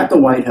address at the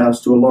White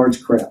House to a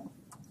large crowd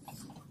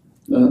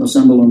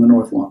assembled on the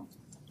North Lawn.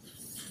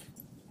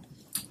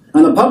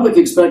 And the public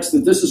expects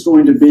that this is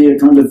going to be a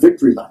kind of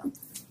victory lap,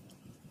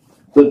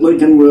 that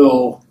Lincoln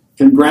will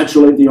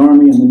congratulate the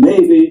Army and the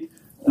Navy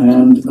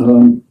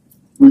and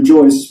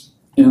rejoice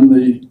in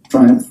the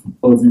triumph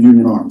of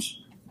Union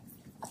arms.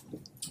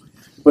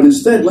 But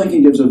instead,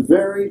 Lincoln gives a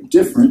very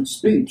different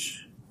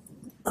speech.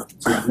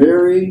 It's a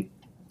very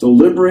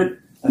deliberate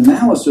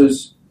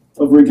analysis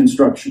of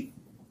Reconstruction.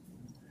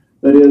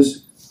 That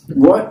is,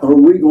 what are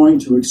we going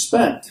to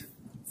expect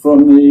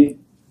from the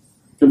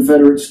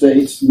Confederate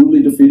States,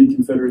 newly defeated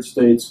Confederate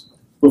States,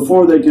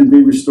 before they can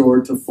be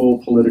restored to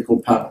full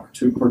political power,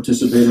 to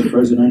participate in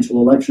presidential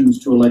elections,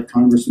 to elect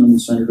congressmen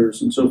and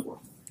senators, and so forth.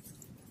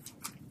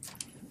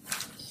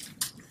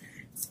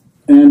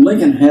 And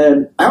Lincoln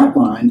had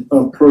outlined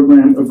a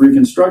program of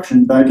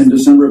Reconstruction back in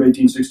December of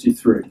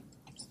 1863.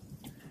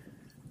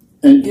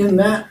 And in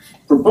that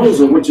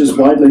proposal, which is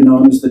widely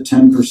known as the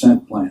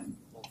 10% plan,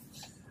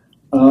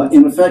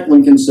 in effect,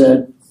 Lincoln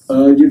said,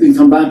 you can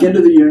come back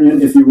into the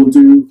Union if you will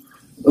do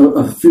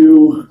a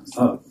few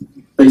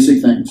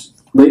basic things.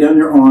 Lay down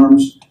your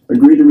arms,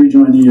 agree to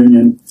rejoin the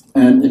Union,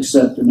 and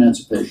accept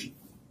emancipation.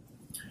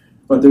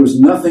 But there was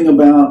nothing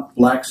about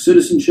black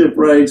citizenship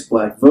rights,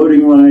 black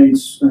voting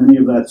rights, any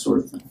of that sort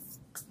of thing.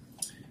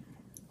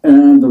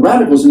 And the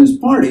radicals in his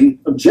party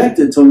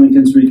objected to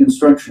Lincoln's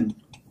Reconstruction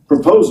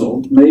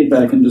proposal made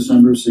back in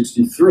December of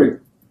 '63.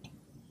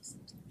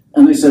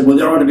 And they said, well,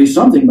 there ought to be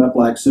something about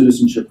black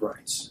citizenship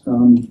rights.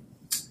 And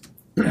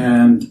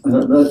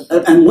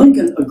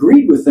Lincoln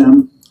agreed with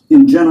them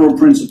in general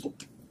principle.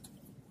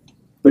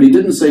 But he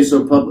didn't say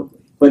so publicly.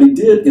 But he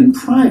did in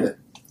private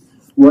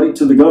write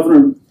to the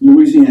governor of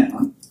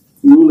Louisiana,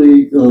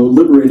 newly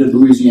liberated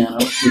Louisiana,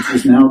 which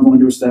was now going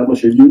to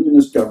establish a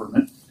unionist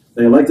government.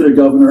 They elected a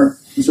governor,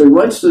 and so he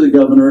writes to the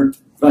governor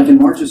back in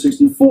March of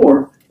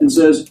 '64 and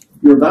says,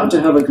 you're about to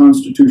have a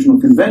constitutional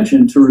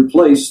convention to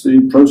replace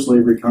the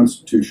pro-slavery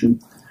Constitution,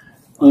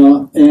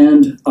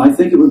 and I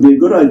think it would be a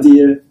good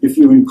idea if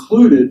you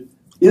included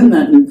in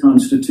that new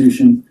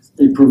Constitution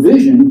a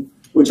provision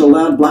which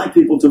allowed black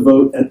people to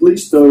vote, at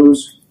least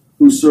those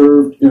who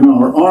served in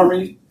our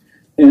Army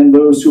and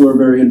those who are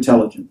very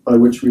intelligent, by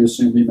which we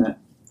assume he meant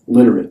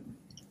literate.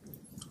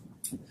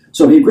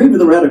 So he agreed with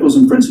the radicals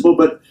in principle,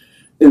 but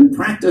in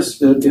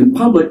practice, in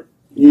public,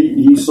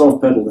 he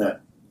soft-pedaled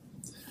that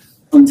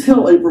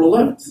until April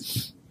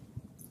 11th.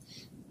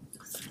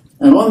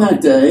 And on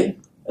that day,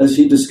 as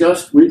he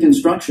discussed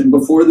Reconstruction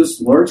before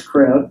this large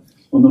crowd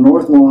on the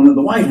North Lawn of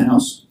the White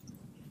House,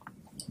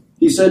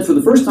 he said, for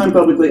the first time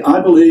publicly,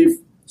 I believe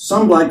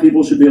some black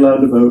people should be allowed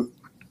to vote,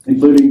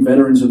 including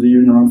veterans of the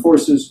Union Armed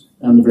Forces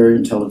and the very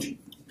intelligent.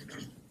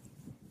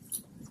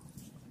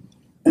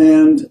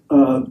 And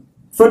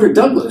Frederick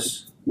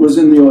Douglass was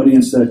in the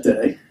audience that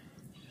day,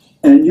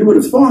 and you would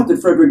have thought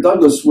that Frederick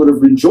Douglass would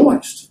have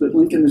rejoiced that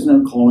Lincoln is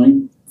now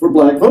calling for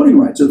black voting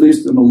rights, at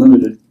least in a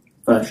limited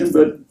fashion,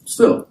 but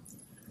still.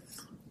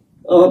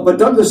 But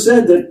Douglass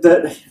said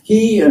that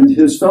he and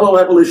his fellow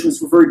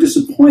abolitionists were very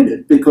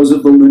disappointed because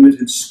of the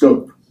limited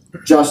scope,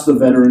 just the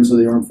veterans of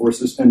the armed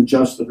forces and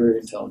just the very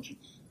intelligent.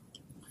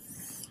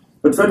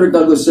 But Frederick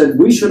Douglass said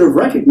we should have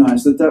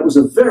recognized that that was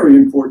a very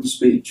important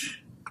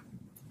speech,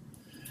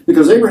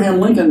 because Abraham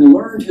Lincoln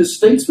learned his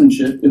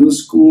statesmanship in the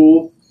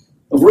school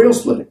of rail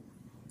splitting.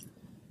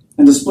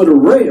 And to split a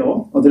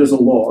rail, that is a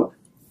log,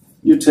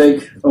 you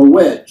take a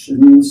wedge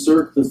and you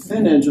insert the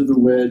thin edge of the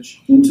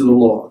wedge into the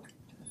log.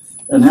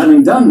 And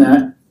having done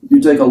that, you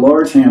take a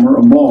large hammer,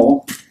 a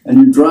maul, and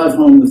you drive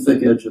home the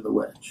thick edge of the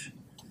wedge.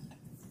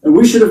 And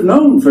we should have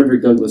known,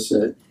 Frederick Douglass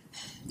said,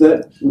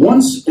 that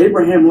once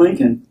Abraham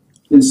Lincoln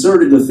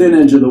inserted the thin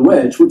edge of the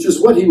wedge, which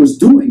is what he was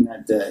doing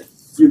that day,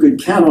 you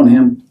could count on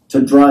him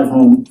to drive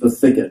home the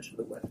thick edge of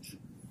the wedge.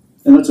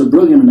 And that's a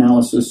brilliant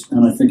analysis,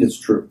 and I think it's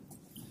true.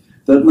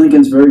 That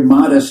Lincoln's very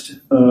modest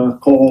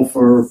call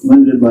for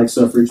limited black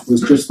suffrage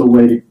was just the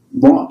way to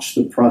launch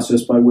the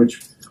process by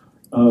which,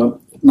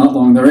 not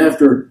long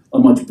thereafter, a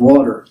much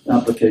broader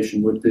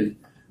application would be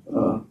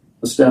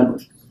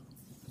established.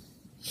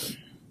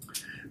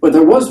 But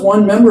there was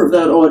one member of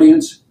that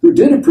audience who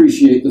did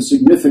appreciate the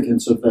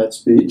significance of that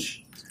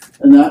speech,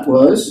 and that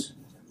was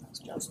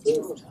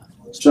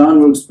John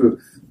Wilkes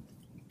Booth.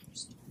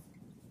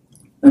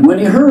 And when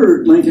he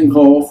heard Lincoln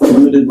call for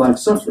limited black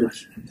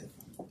suffrage,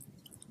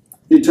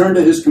 he turned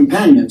to his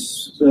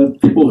companions,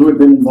 people who had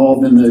been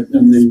involved in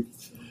the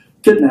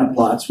kidnap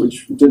plots,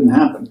 which didn't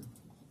happen.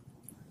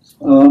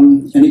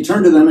 And he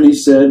turned to them and he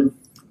said,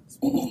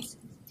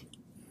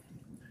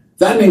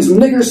 that means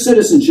nigger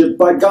citizenship.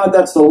 By God,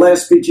 that's the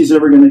last speech he's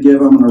ever going to give.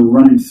 I'm going to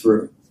run him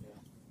through.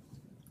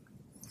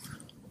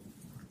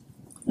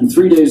 And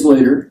 3 days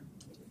later,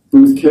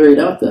 Booth carried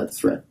out that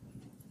threat.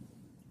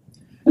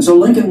 And so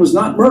Lincoln was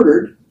not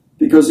murdered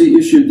because he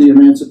issued the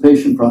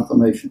Emancipation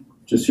Proclamation,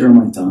 just here in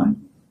my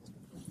time,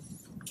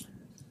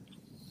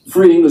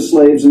 freeing the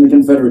slaves in the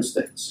Confederate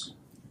States.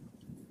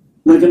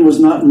 Lincoln was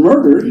not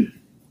murdered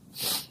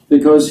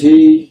because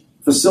he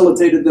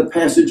facilitated the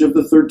passage of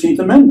the 13th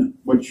Amendment,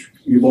 which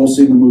you've all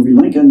seen the movie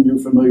Lincoln, you're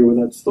familiar with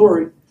that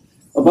story,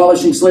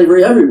 abolishing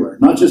slavery everywhere,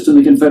 not just in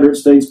the Confederate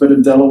States, but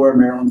in Delaware,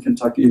 Maryland,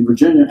 Kentucky, and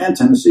Virginia, and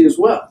Tennessee as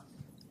well.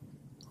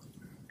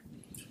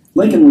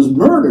 Lincoln was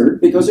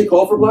murdered because he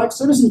called for black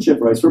citizenship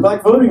rights, for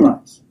black voting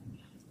rights.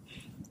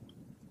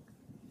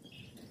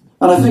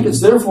 And I think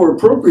it's therefore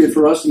appropriate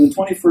for us in the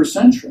 21st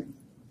century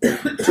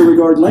to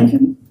regard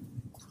Lincoln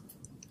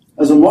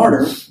as a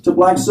martyr to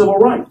black civil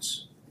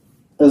rights,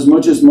 as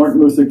much as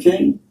Martin Luther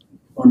King,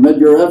 or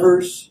Medgar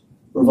Evers,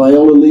 or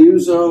Viola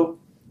Liuzzo,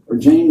 or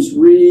James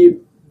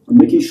Reeb, or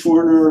Mickey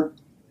Schwerner,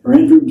 or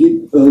Andrew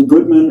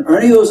Goodman, or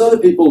any of those other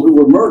people who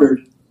were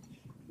murdered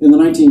in the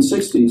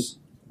 1960s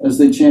as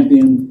they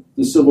championed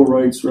the civil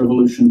rights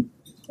revolution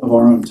of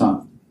our own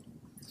time.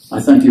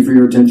 I thank you for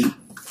your attention.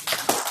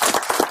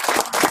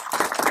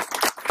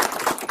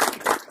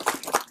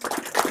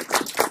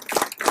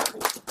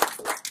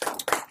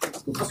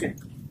 Okay.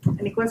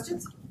 Any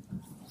questions?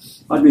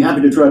 I'd be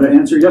happy to try to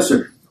answer. Yes,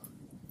 sir.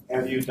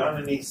 Have you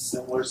done any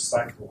similar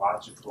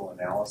psychological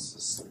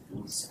analysis of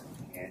Booth's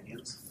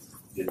companions?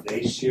 Did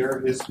they share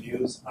his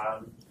views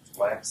on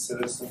black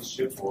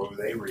citizenship, or were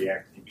they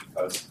reacting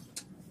because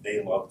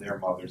they love their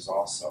mothers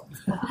also?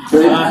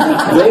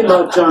 They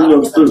loved John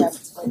Wilkes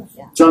Booth.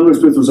 John Wilkes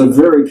Booth was a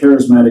very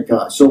charismatic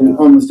guy, so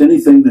almost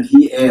anything that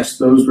he asked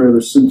those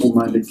rather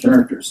simple-minded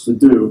characters to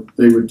do,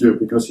 they would do,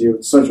 because he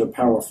had such a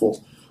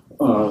powerful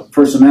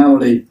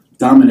personality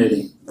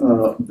dominating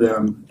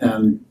them,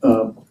 and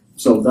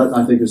so that,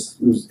 I think, is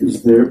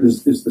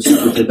the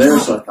secret to their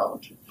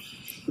psychology.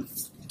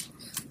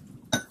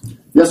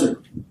 Yes,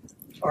 sir.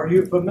 Are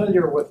you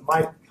familiar with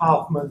Mike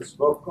Kaufman's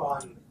book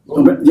on?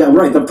 Yeah,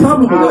 right. The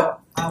problem with that,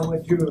 how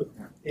would you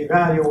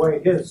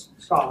evaluate his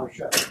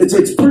scholarship?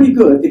 it's pretty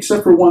good,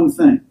 except for one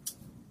thing.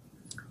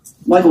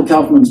 Michael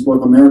Kaufman's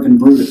book, American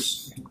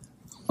Brutus,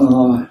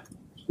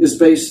 is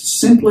based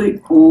simply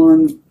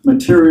on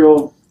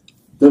material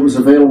that was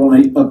available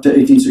up to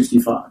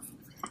 1865.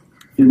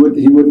 He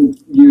wouldn't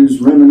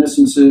use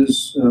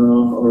reminiscences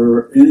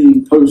or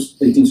any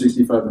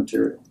post-1865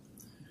 material.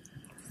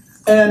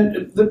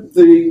 And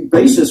the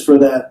basis for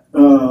that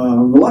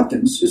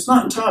reluctance is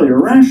not entirely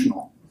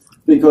irrational,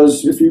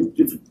 because if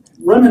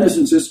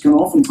reminiscences can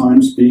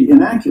oftentimes be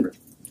inaccurate.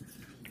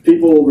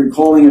 People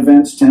recalling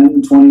events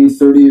 10, 20,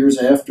 30 years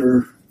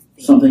after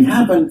something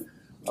happened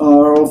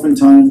are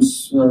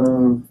oftentimes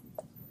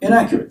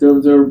inaccurate.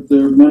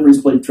 Their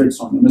memories play tricks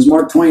on them. As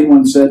Mark Twain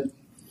once said,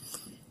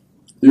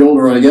 "The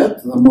older I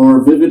get, the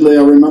more vividly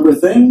I remember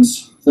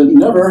things that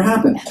never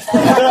happened."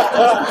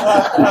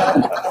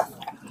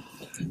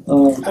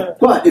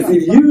 But if you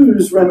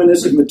use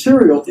reminiscent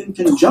material in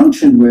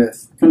conjunction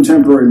with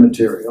contemporary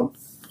material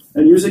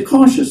and use it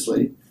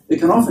cautiously, it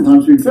can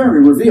oftentimes be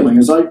very revealing,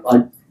 as I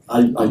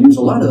use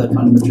a lot of that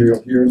kind of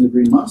material here in The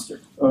Green Monster,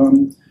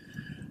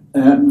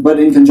 but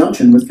in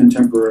conjunction with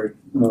contemporary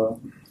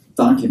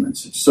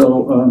documents.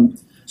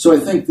 So I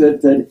think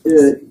that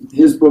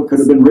his book could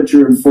have been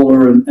richer and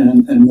fuller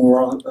and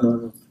more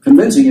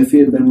convincing if he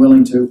had been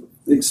willing to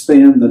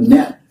expand the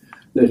net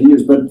that he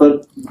used.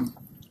 But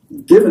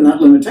given that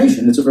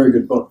limitation, it's a very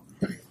good book.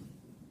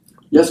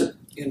 Yes, sir.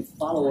 In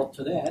follow-up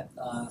to that,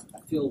 I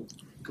feel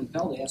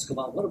compelled to ask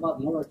about, what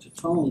about Nora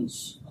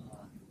Titone's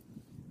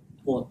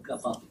book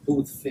about the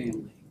Booth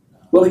family?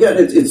 Well, again,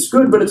 it's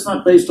good, but it's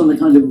not based on the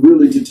kind of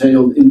really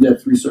detailed,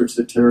 in-depth research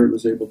that Terry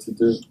was able to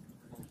do.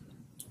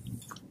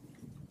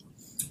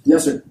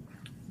 Yes, sir.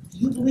 Do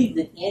you believe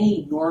that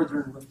any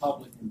Northern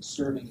Republican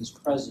serving as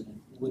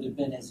president would have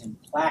been as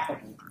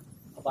implacable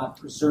about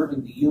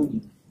preserving the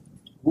Union,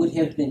 would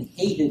have been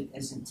hated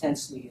as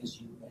intensely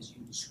as you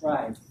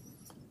described?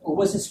 Or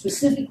was it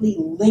specifically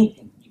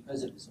Lincoln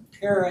because of his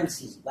appearance,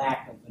 his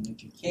lack of an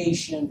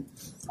education?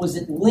 Was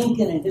it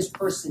Lincoln and his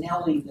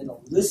personality that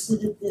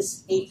elicited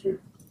this hatred?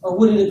 Or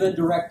would it have been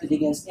directed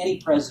against any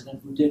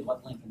president who did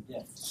what Lincoln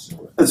did?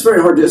 It's very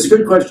hard. It's a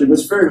good question, but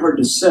it's very hard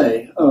to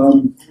say.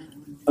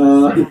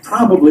 It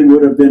probably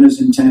would have been as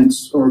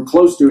intense or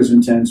close to as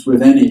intense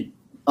with any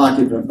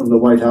occupant of the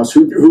White House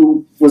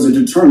who was a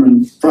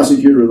determined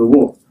prosecutor of the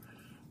war.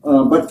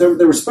 But there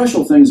were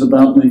special things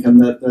about Lincoln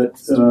that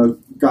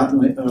got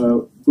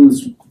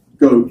Booth's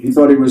goat. He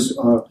thought he was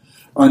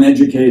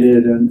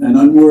uneducated and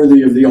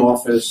unworthy of the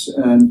office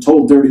and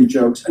told dirty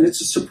jokes. And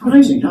it's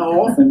surprising how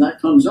often that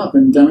comes up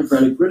in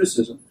Democratic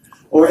criticism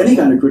or any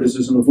kind of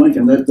criticism of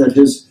Lincoln, that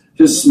his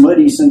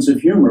smutty sense of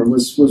humor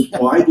was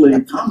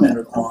widely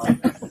commented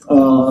on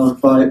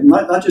by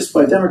not just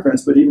by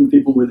Democrats, but even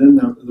people within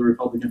the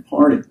Republican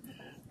Party.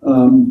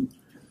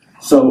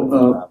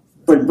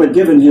 But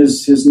given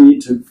his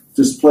need to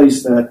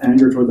displace that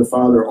anger toward the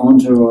father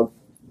onto a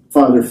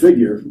father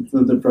figure,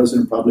 the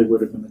president probably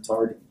would have been the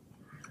target.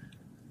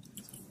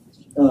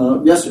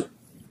 Yes, sir.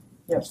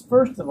 Yes,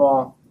 first of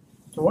all,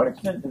 to what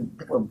extent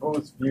were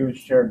Booth's views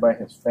shared by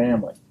his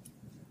family?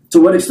 To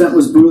what extent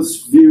was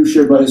Booth's view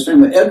shared by his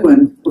family?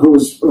 Edwin, who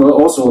was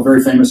also a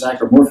very famous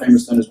actor, more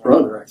famous than his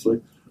brother,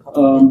 actually,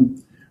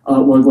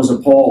 was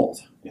appalled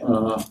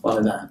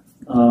by that.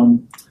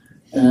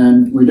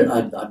 And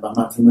I'm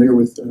not familiar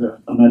with,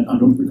 I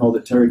don't recall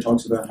that Terry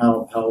talks about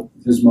how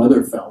his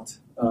mother felt.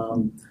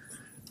 And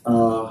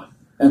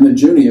the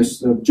Junius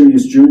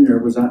Jr.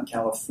 was out in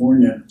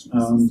California.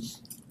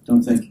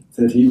 Don't think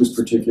that he was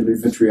particularly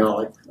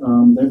vitriolic.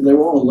 They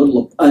were all a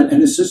little,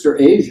 and his sister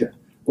Asia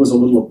was a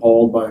little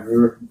appalled by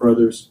her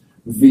brother's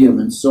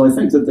vehemence. So I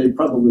think that they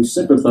probably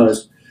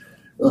sympathized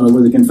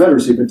with the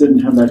Confederacy, but didn't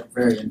have that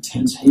very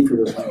intense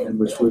hatred of Lincoln,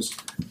 which was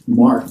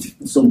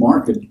so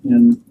marked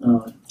in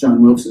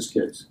John Wilkes's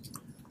case.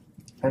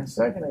 And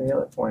secondly, the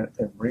other point,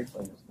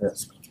 briefly, is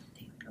this.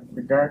 In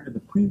regard to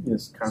the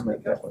previous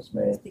comment that was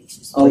made,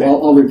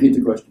 I'll repeat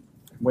the question.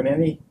 when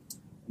any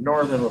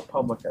Northern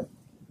Republican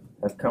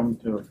has come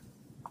to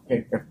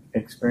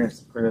experience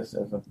the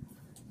criticism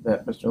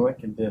that Mr.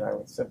 Lincoln did, I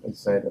would simply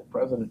say that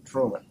President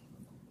Truman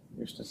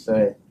used to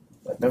say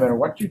that no matter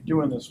what you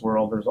do in this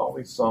world, there's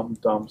always some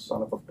dumb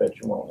son of a bitch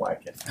who won't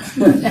like it.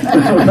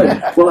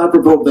 Well,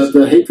 apropos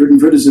the hatred and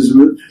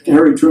criticism,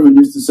 Harry Truman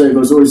used to say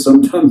there's always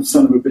some dumb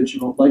son of a bitch who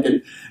won't like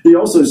it. He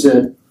also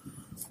said,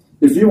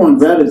 if you want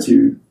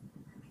gratitude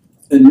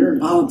and you're in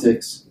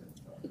politics,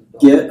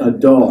 get a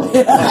dog.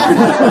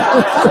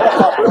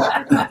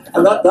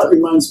 And that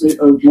reminds me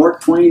of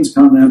Mark Twain's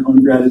comment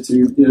on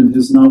gratitude in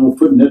his novel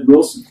Pudd'nhead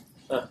Wilson.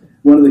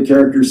 One of the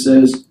characters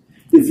says,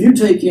 if you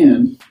take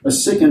in a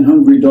sick and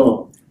hungry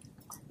dog,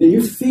 and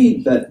you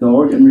feed that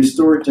dog and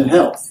restore it to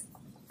health,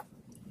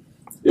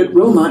 it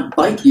will not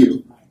bite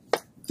you.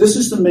 This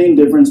is the main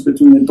difference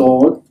between a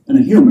dog and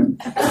a human.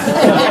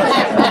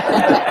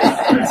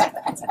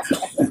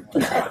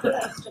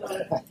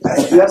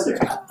 Yes, sir.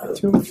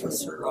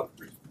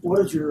 What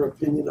is your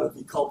opinion of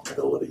the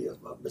culpability of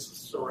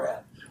Mrs.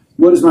 Surratt?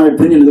 What is my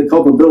opinion of the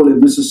culpability of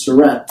Mrs.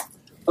 Surratt?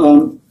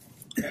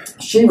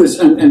 She was,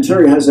 and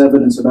Terry has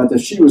evidence about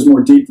this, she was more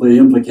deeply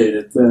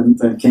implicated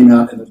than came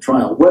out in the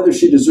trial. Whether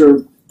she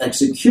deserved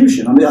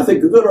execution, I mean, I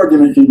think a good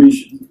argument can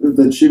be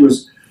that she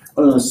was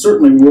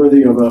certainly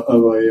worthy of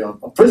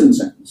a prison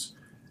sentence.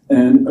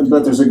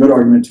 But there's a good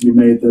argument to be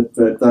made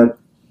that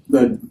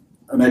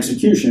an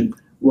execution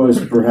was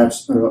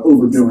perhaps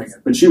overdoing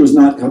it. But she was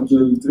not pure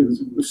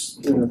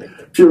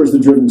as the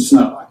driven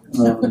snow.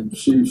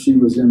 She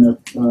was in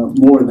it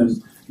more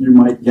than you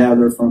might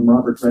gather from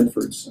Robert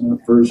Redford's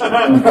version of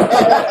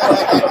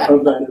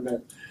that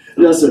event.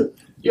 Yes, sir. Do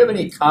you have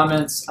any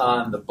comments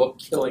on the book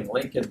Killing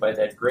Lincoln by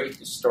that great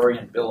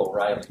historian Bill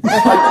O'Reilly?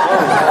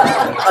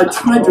 I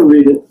tried to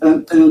read it,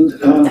 and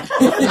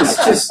it's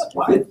just,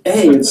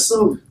 it's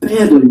so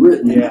badly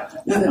written. Yeah.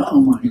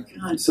 Oh my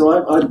God! So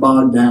I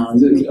bogged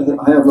down.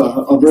 I have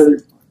a rather,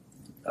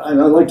 I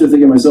like to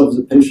think of myself as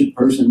a patient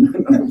person.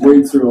 I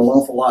wade through an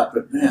awful lot,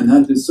 but man,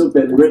 that is so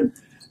badly written.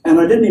 And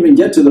I didn't even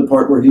get to the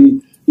part where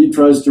he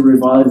tries to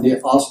revive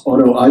the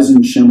Otto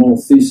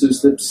Eisenschimmel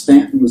thesis that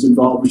Stanton was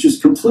involved, which is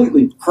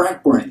completely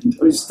crack-brained.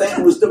 I mean,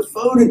 Stanton was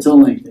devoted to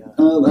Lincoln,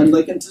 and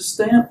Lincoln to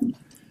Stanton.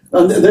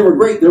 They were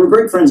great. They were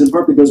great friends in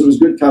part because it was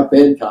good cop,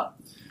 bad cop.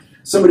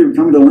 Somebody would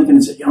come to Lincoln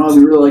and say, I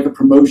really like a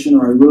promotion,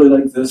 or I really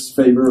like this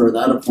favor or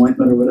that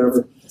appointment or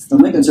whatever.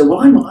 And Lincoln said, well,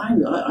 I'm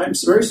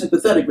very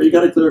sympathetic, but you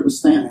got to clear it with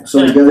Stanton.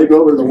 So they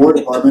go over to the War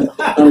Department,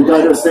 and the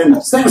guy goes, Stanton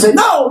would say,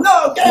 no,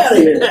 get out of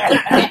here.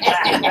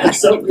 And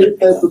so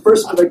the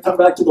person would come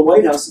back to the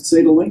White House and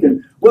say to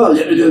Lincoln, well,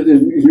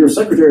 your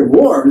Secretary of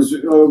War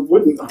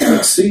wouldn't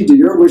accede to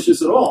your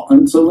wishes at all.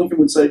 And so Lincoln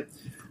would say,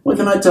 what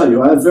can I tell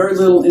you? I have very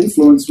little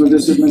influence with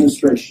this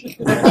administration.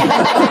 So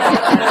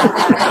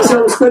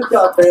it's good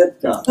cop, bad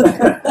cop.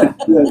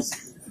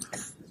 Yes.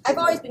 I've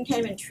always been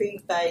kind of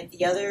intrigued by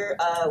the other,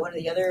 one of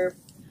the other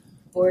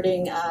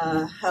boarding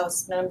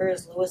house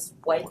members, Louis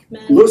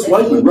Weichmann. Louis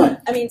Weichmann, right.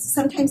 I mean,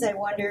 sometimes I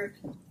wonder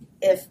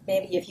if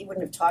he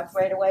wouldn't have talked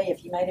right away, if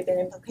he might have been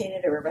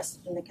implicated or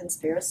arrested in the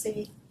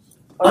conspiracy.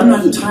 I'm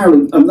not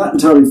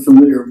entirely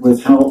familiar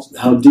with how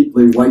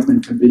deeply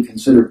Weichmann could be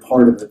considered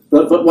part of it.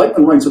 But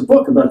Weichmann writes a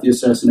book about the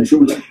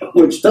assassination,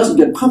 which doesn't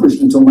get published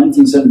until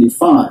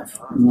 1975.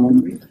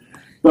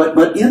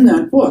 But in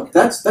that book,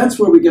 that's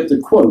where we get the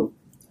quote.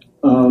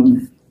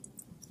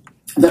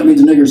 That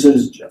means nigger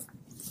citizenship.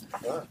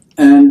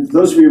 And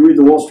those of you who read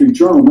the Wall Street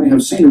Journal may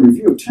have seen a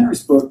review of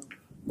Terry's book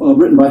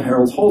written by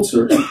Harold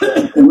Holzer,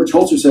 in which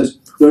Holzer says,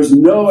 there's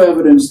no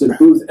evidence that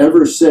Booth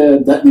ever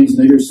said that means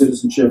nigger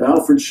citizenship.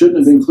 Alfred shouldn't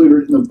have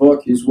included it in the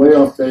book. He's way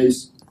off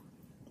base.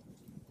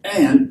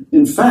 And,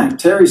 in fact,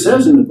 Terry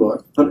says in the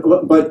book, but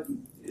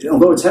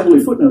although it's heavily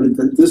footnoted,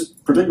 that this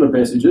particular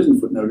passage isn't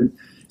footnoted,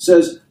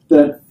 says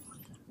that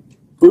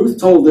Booth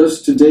told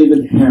this to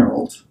David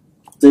Harold.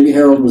 David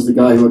Harold was the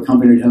guy who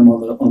accompanied him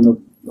on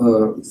the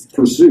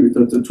pursuit,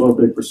 the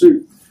 12-day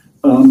pursuit,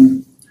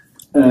 and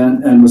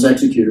was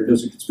executed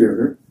as a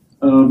conspirator.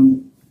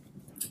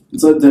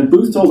 So that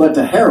Booth told that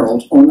to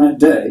Harold on that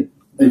day,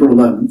 April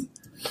 11th.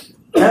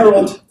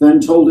 Harold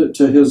then told it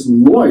to his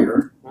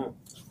lawyer,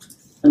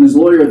 and his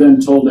lawyer then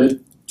told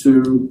it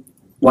to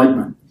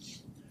Weichmann.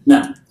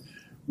 Now,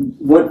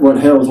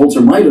 what Harold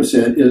Holzer might have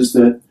said is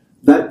that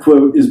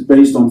quote is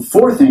based on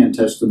fourth-hand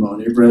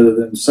testimony rather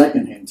than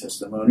second-hand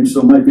testimony, so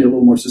it might be a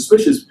little more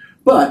suspicious.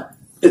 But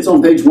it's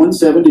on page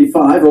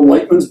 175 of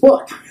Whiteman's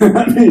book.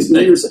 That means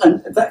niggers,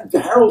 and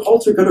Harold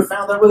Holzer could have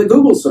found that with a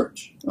Google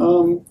search.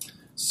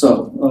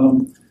 So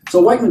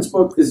Whiteman's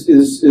book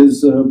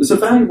is a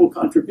valuable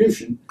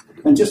contribution,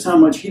 and just how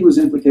much he was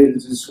implicated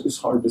is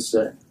hard to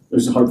say.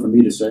 It's hard for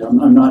me to say.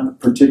 I'm not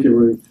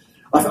particularly.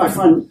 I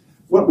find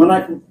when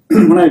I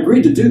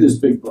agreed to do this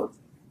big book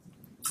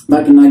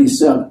back in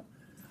 '97,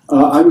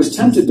 I was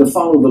tempted to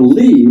follow the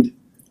lead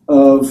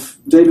of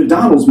David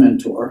Donald's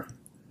mentor,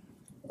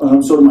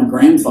 sort of my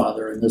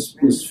grandfather in this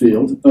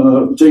field,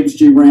 James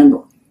G.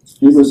 Randall.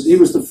 He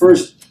was the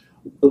first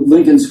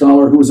Lincoln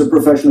scholar who was a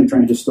professionally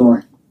trained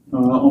historian.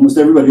 Almost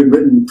everybody who had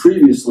written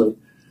previously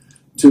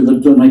to the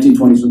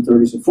 1920s and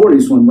 30s and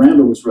 40s when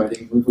Randall was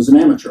writing was an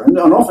amateur. And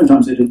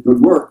oftentimes they did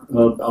good work,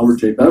 Albert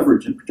J.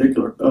 Beveridge in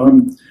particular.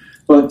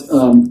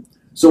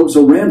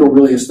 So Randall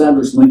really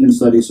established Lincoln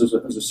studies as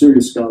a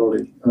serious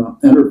scholarly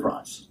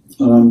enterprise.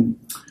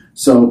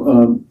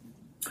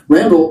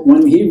 Randall,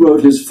 when he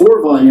wrote his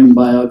 4-volume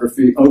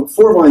biography,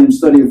 4-volume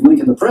study of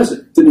Lincoln the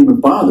President, didn't even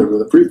bother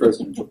with a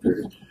pre-presidential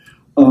period.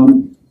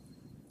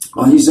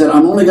 He said,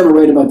 I'm only going to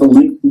write about the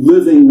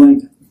living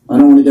Lincoln. I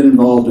don't want to get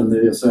involved in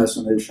the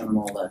assassination and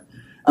all that.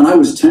 And I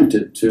was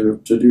tempted to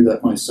do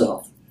that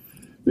myself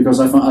because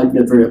I'd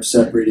get very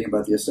upset reading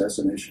about the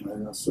assassination.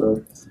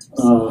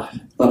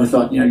 But I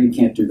thought, you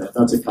can't do that.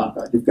 That's a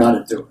cop-out. You've got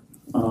to do it.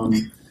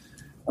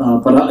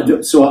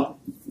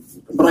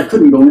 But I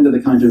couldn't go into the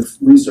kind of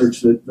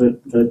research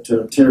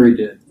that Terry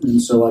did.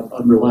 And so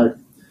I relied.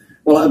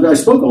 Well, I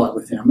spoke a lot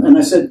with him. And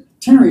I said,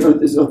 Terry, are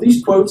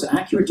these quotes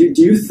accurate?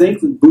 Do you think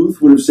that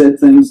Booth would have said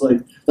things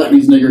like, that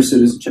means nigger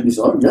citizenship? He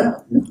said, oh,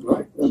 yeah,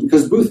 right.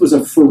 Because Booth was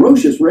a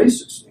ferocious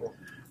racist.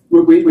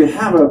 We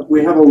have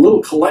a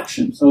little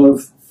collection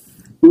of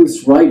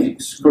Booth's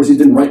writings. Of course, he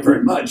didn't write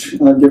very much,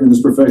 given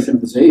his profession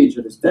at his age,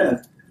 at his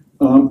death.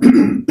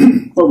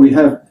 But we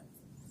have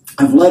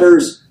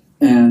letters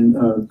and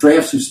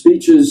drafts of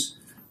speeches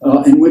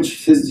in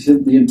which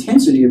the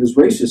intensity of his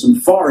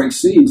racism far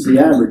exceeds the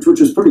average,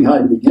 which was pretty high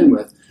to begin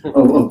with,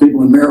 of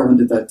people in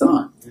Maryland at that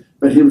time.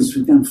 But he was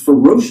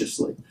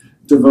ferociously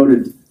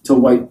devoted to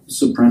white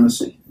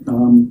supremacy.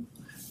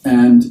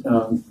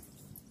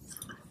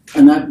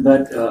 And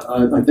that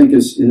I think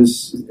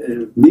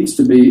needs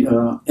to be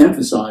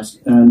emphasized,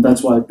 and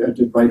that's why I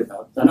did write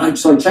about that.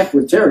 So I checked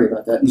with Terry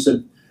about that, and he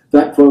said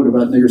that quote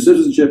about nigger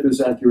citizenship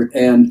is accurate,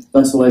 and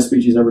that's the last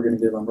speech he's ever going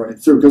to give on running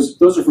through, because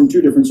those are from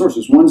two different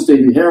sources. One's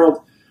Davy Herald,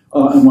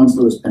 and one's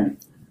Lewis Payne.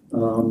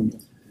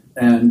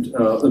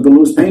 The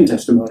Lewis Payne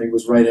testimony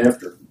was right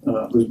after,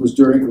 was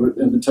during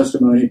the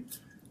testimony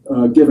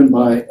given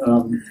by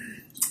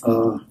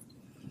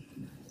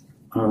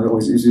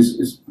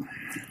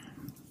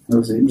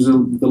he was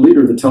the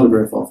leader of the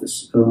telegraph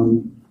office.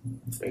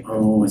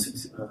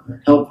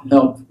 Help.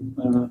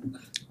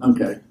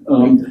 Okay.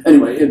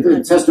 Anyway,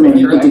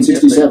 testimony in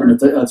 1967 at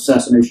the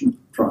assassination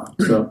trial.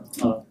 So,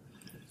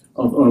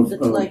 The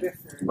telegrapher.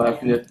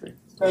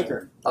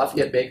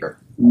 Lafayette Baker.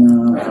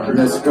 No,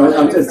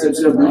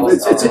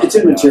 it's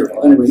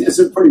immaterial. Anyway, it's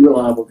a pretty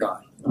reliable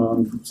guy.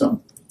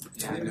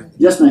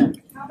 Yes, ma'am.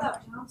 How about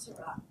John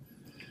Surratt?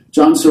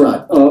 John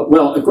Surratt.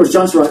 Well, of course,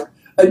 John Surratt.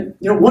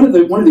 One of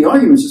the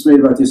arguments that's made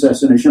about the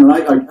assassination, and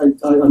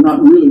I'm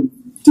not really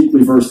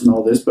deeply versed in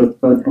all this, but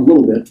a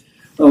little bit.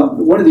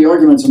 One of the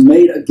arguments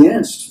made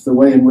against the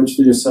way in which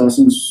the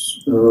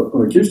assassins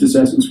or accused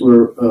assassins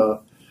were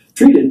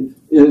treated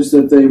is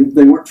that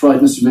they weren't tried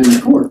in a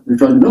civilian court; they were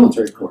tried in a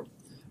military court.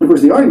 And of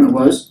course, the argument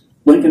was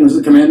Lincoln was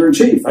the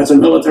commander-in-chief. That's a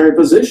military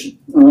position,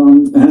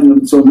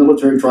 and so a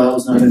military trial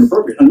is not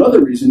inappropriate.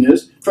 Another reason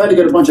is try to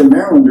get a bunch of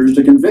Marylanders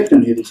to convict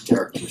any of these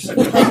characters.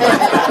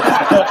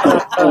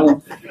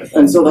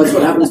 And so that's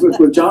what happens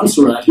with John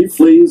Surratt. He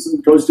flees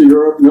and goes to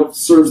Europe,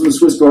 serves in the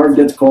Swiss Guard,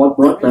 gets caught,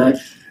 brought back,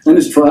 and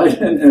is tried,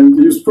 and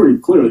he was pretty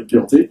clearly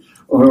guilty,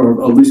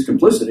 or at least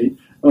complicity,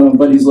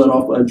 but he's let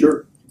off by a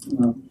jury.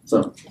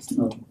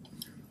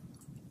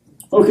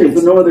 Okay, if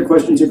there are no other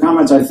questions or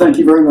comments, I thank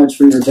you very much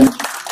for your attention.